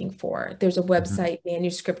they're looking for. There's a website,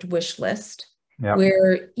 manuscript wish list,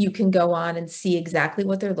 where you can go on and see exactly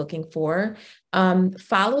what they're looking for.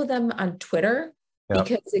 Follow them on Twitter,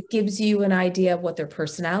 because it gives you an idea of what their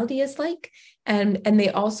personality is like. And they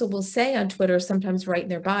also will say on Twitter, sometimes right in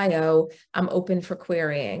their bio, I'm open for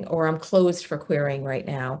querying, or I'm closed for querying right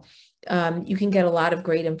now. You can get a lot of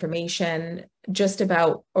great information just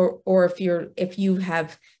about, or if you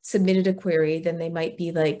have submitted a query, then they might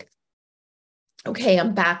be like, okay,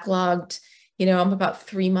 I'm backlogged, I'm about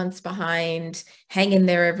 3 months behind, hang in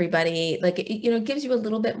there, everybody. Like, it gives you a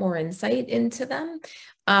little bit more insight into them.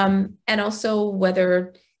 And also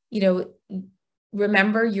whether,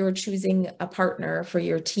 remember you're choosing a partner for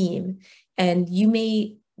your team, and you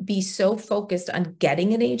may be so focused on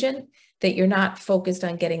getting an agent that you're not focused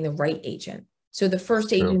on getting the right agent. So the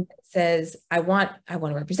first agent that says, I want to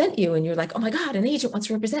represent you, and you're like, oh my God, an agent wants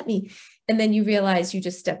to represent me. And then you realize you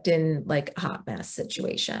just stepped in like a hot mess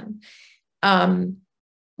situation.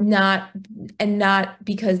 Not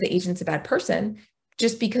because the agent's a bad person,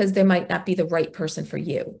 just because they might not be the right person for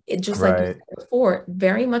you. It just like you said before,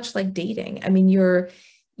 very much like dating. I mean,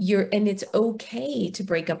 and it's okay to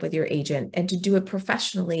break up with your agent and to do it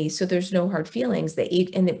professionally, so there's no hard feelings.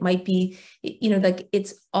 And it might be, like,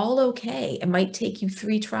 it's all okay. It might take you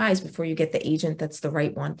 3 tries before you get the agent that's the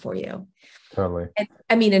right one for you. Totally. And,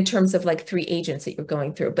 I mean, in terms of like 3 agents that you're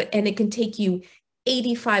going through, and it can take you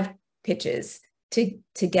 85 pitches to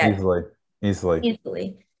get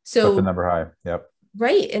easily. So put the number high. Yep.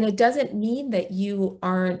 Right. And it doesn't mean that you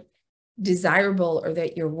aren't desirable or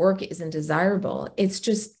that your work isn't desirable. It's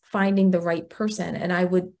just finding the right person. And I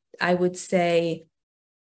always say,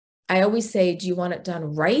 do you want it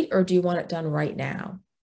done right, or do you want it done right now?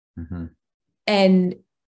 And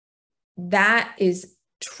that is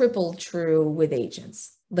triple true with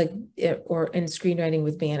agents, or in screenwriting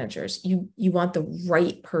with managers. You want the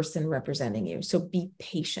right person representing you. So be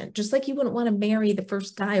patient, just like you wouldn't want to marry the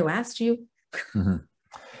first guy who asked you.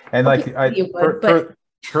 And like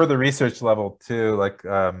for the research level too, like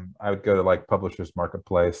I would go to like Publishers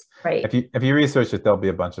Marketplace. Right. If you research it, there'll be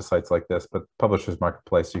a bunch of sites like this, but Publishers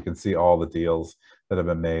Marketplace, you can see all the deals that have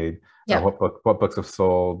been made, what books have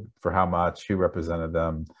sold, for how much, who represented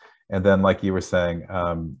them. And then, like you were saying,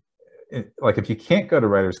 like if you can't go to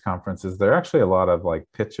writers' conferences, there are actually a lot of like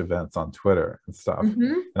pitch events on Twitter and stuff.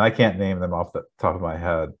 And I can't name them off the top of my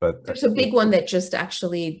head, but there's a big one that just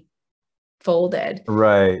actually folded.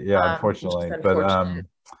 Right. Yeah, unfortunately.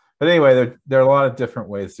 But anyway, there are a lot of different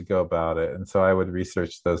ways to go about it. And so I would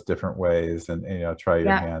research those different ways and try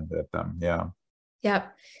your hand at them. Yeah.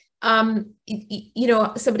 Yep.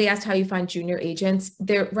 Somebody asked how you find junior agents.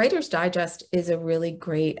 Their Writer's Digest is a really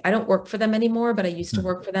great, I don't work for them anymore, but I used to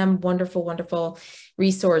work for them. Wonderful, wonderful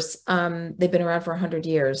resource. They've been around for 100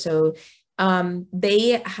 years. So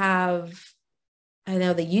they have, I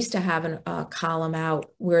know they used to have a column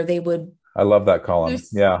out where they would, I love that column.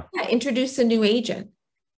 Introduce a new agent.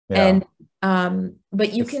 And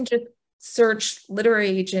but you can just search literary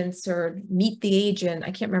agents or meet the agent.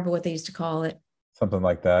 I can't remember what they used to call it. Something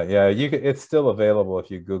like that. Yeah, it's still available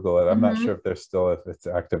if you Google it. I'm not sure if it's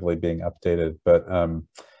actively being updated, but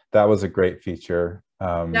that was a great feature.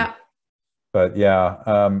 But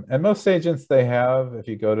and most agents, they have, if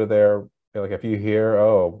you go to their, like if you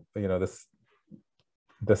hear,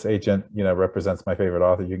 this agent, represents my favorite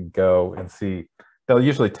author, you can go and see. They'll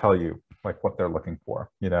usually tell you like what they're looking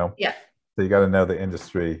for, So So you got to know the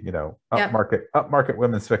industry, you know, upmarket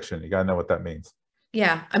women's fiction. You got to know what that means.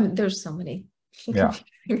 Yeah, I mean, there's so many things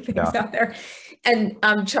out there. And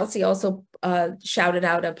Chelsea also shouted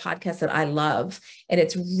out a podcast that I love, and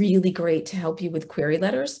it's really great to help you with query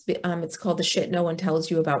letters. It's called The Shit No One Tells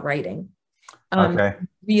You About Writing.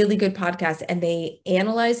 Really good podcast. And they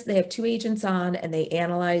have 2 agents on, and they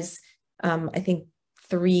analyze, I think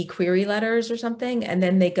 3 query letters or something. And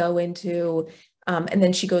then they go into, and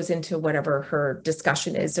then she goes into whatever her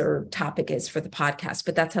discussion is or topic is for the podcast.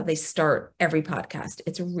 But that's how they start every podcast.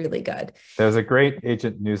 It's really good. There's a great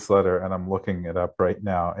agent newsletter, and I'm looking it up right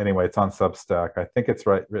now. Anyway, it's on Substack. I think it's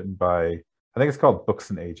written by, I think it's called Books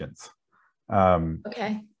and Agents.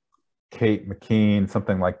 Okay. Kate McKean,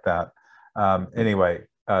 something like that. Anyway,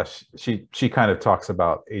 she kind of talks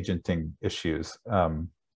about agenting issues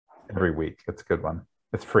every week. It's a good one.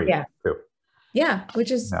 It's free too. Yeah,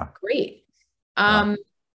 which is great.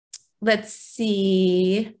 Let's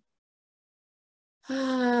see.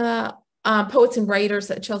 Poets and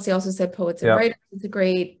Writers. Chelsea also said Poets and Writers is a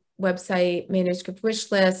great website. Manuscript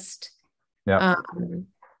wish list. And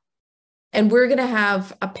we're going to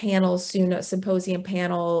have a panel soon, a symposium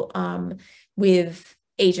panel with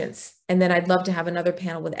agents. And then I'd love to have another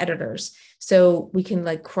panel with editors, so we can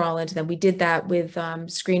like crawl into them. We did that with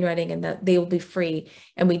screenwriting, and that they will be free.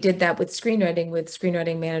 And we did that with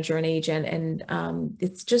screenwriting manager and agent. And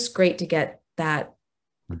it's just great to get that,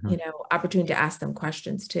 you know, opportunity to ask them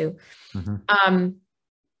questions too.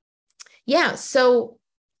 Yeah. So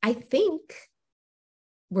I think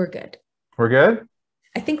we're good. We're good?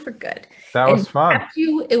 I think we're good. That was fun.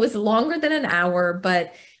 It was longer than an hour,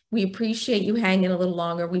 but we appreciate you hanging a little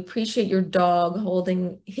longer. We appreciate your dog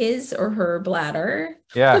holding his or her bladder.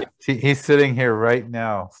 Yeah, he's sitting here right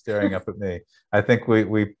now staring up at me. I think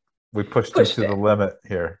we pushed him to the limit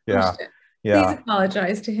here. Yeah. Please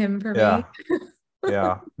apologize to him for me.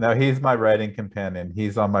 Yeah. No, he's my writing companion.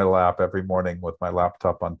 He's on my lap every morning with my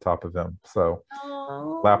laptop on top of him. So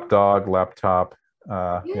lap dog, laptop.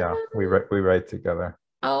 Yeah, we write together.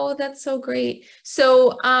 Oh, that's so great.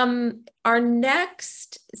 So our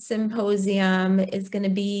next symposium is going to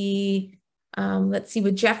be, let's see,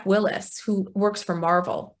 with Jeff Willis, who works for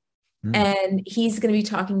Marvel. And he's going to be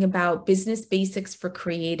talking about business basics for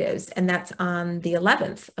creatives. And that's on the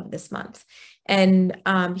 11th of this month. And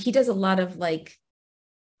he does a lot of like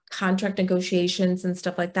contract negotiations and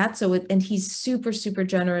stuff like that. So, and he's super, super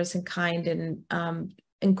generous and kind and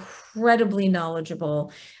incredibly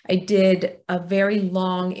knowledgeable. I did a very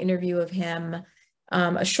long interview of him,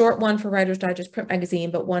 a short one for Writer's Digest print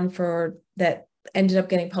magazine, but one for that ended up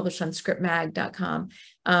getting published on scriptmag.com.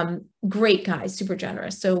 Great guy, super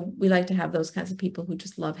generous. So we like to have those kinds of people who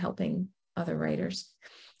just love helping other writers.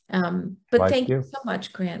 But thank you so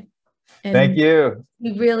much, Grant. And thank you.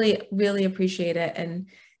 We really, really appreciate it. And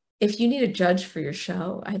if you need a judge for your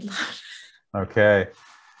show, I'd love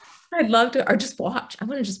I'd love to, or just watch. I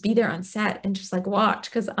want to just be there on set and just like watch,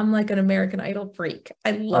 because I'm like an American Idol freak.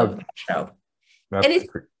 I love that show. And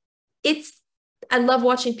I love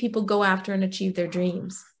watching people go after and achieve their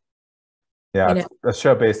dreams. Yeah, it's a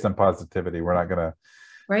show based on positivity. We're not going to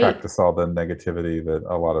practice all the negativity that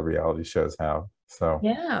a lot of reality shows have. So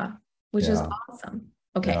which is awesome.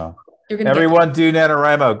 Okay. Everyone do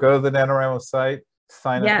NaNoWriMo. Go to the NaNoWriMo site.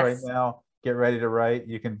 Sign up right now. Get ready to write.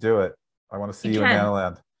 You can do it. I want to see you in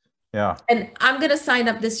Nanoland. Yeah. And I'm going to sign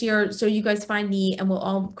up this year. So you guys find me and we'll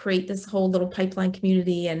all create this whole little pipeline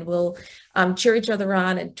community, and we'll cheer each other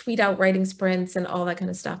on and tweet out writing sprints and all that kind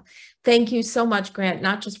of stuff. Thank you so much, Grant,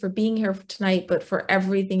 not just for being here tonight, but for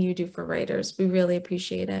everything you do for writers. We really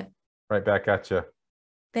appreciate it. Right back at you.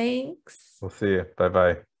 Thanks. We'll see you.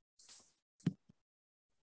 Bye-bye.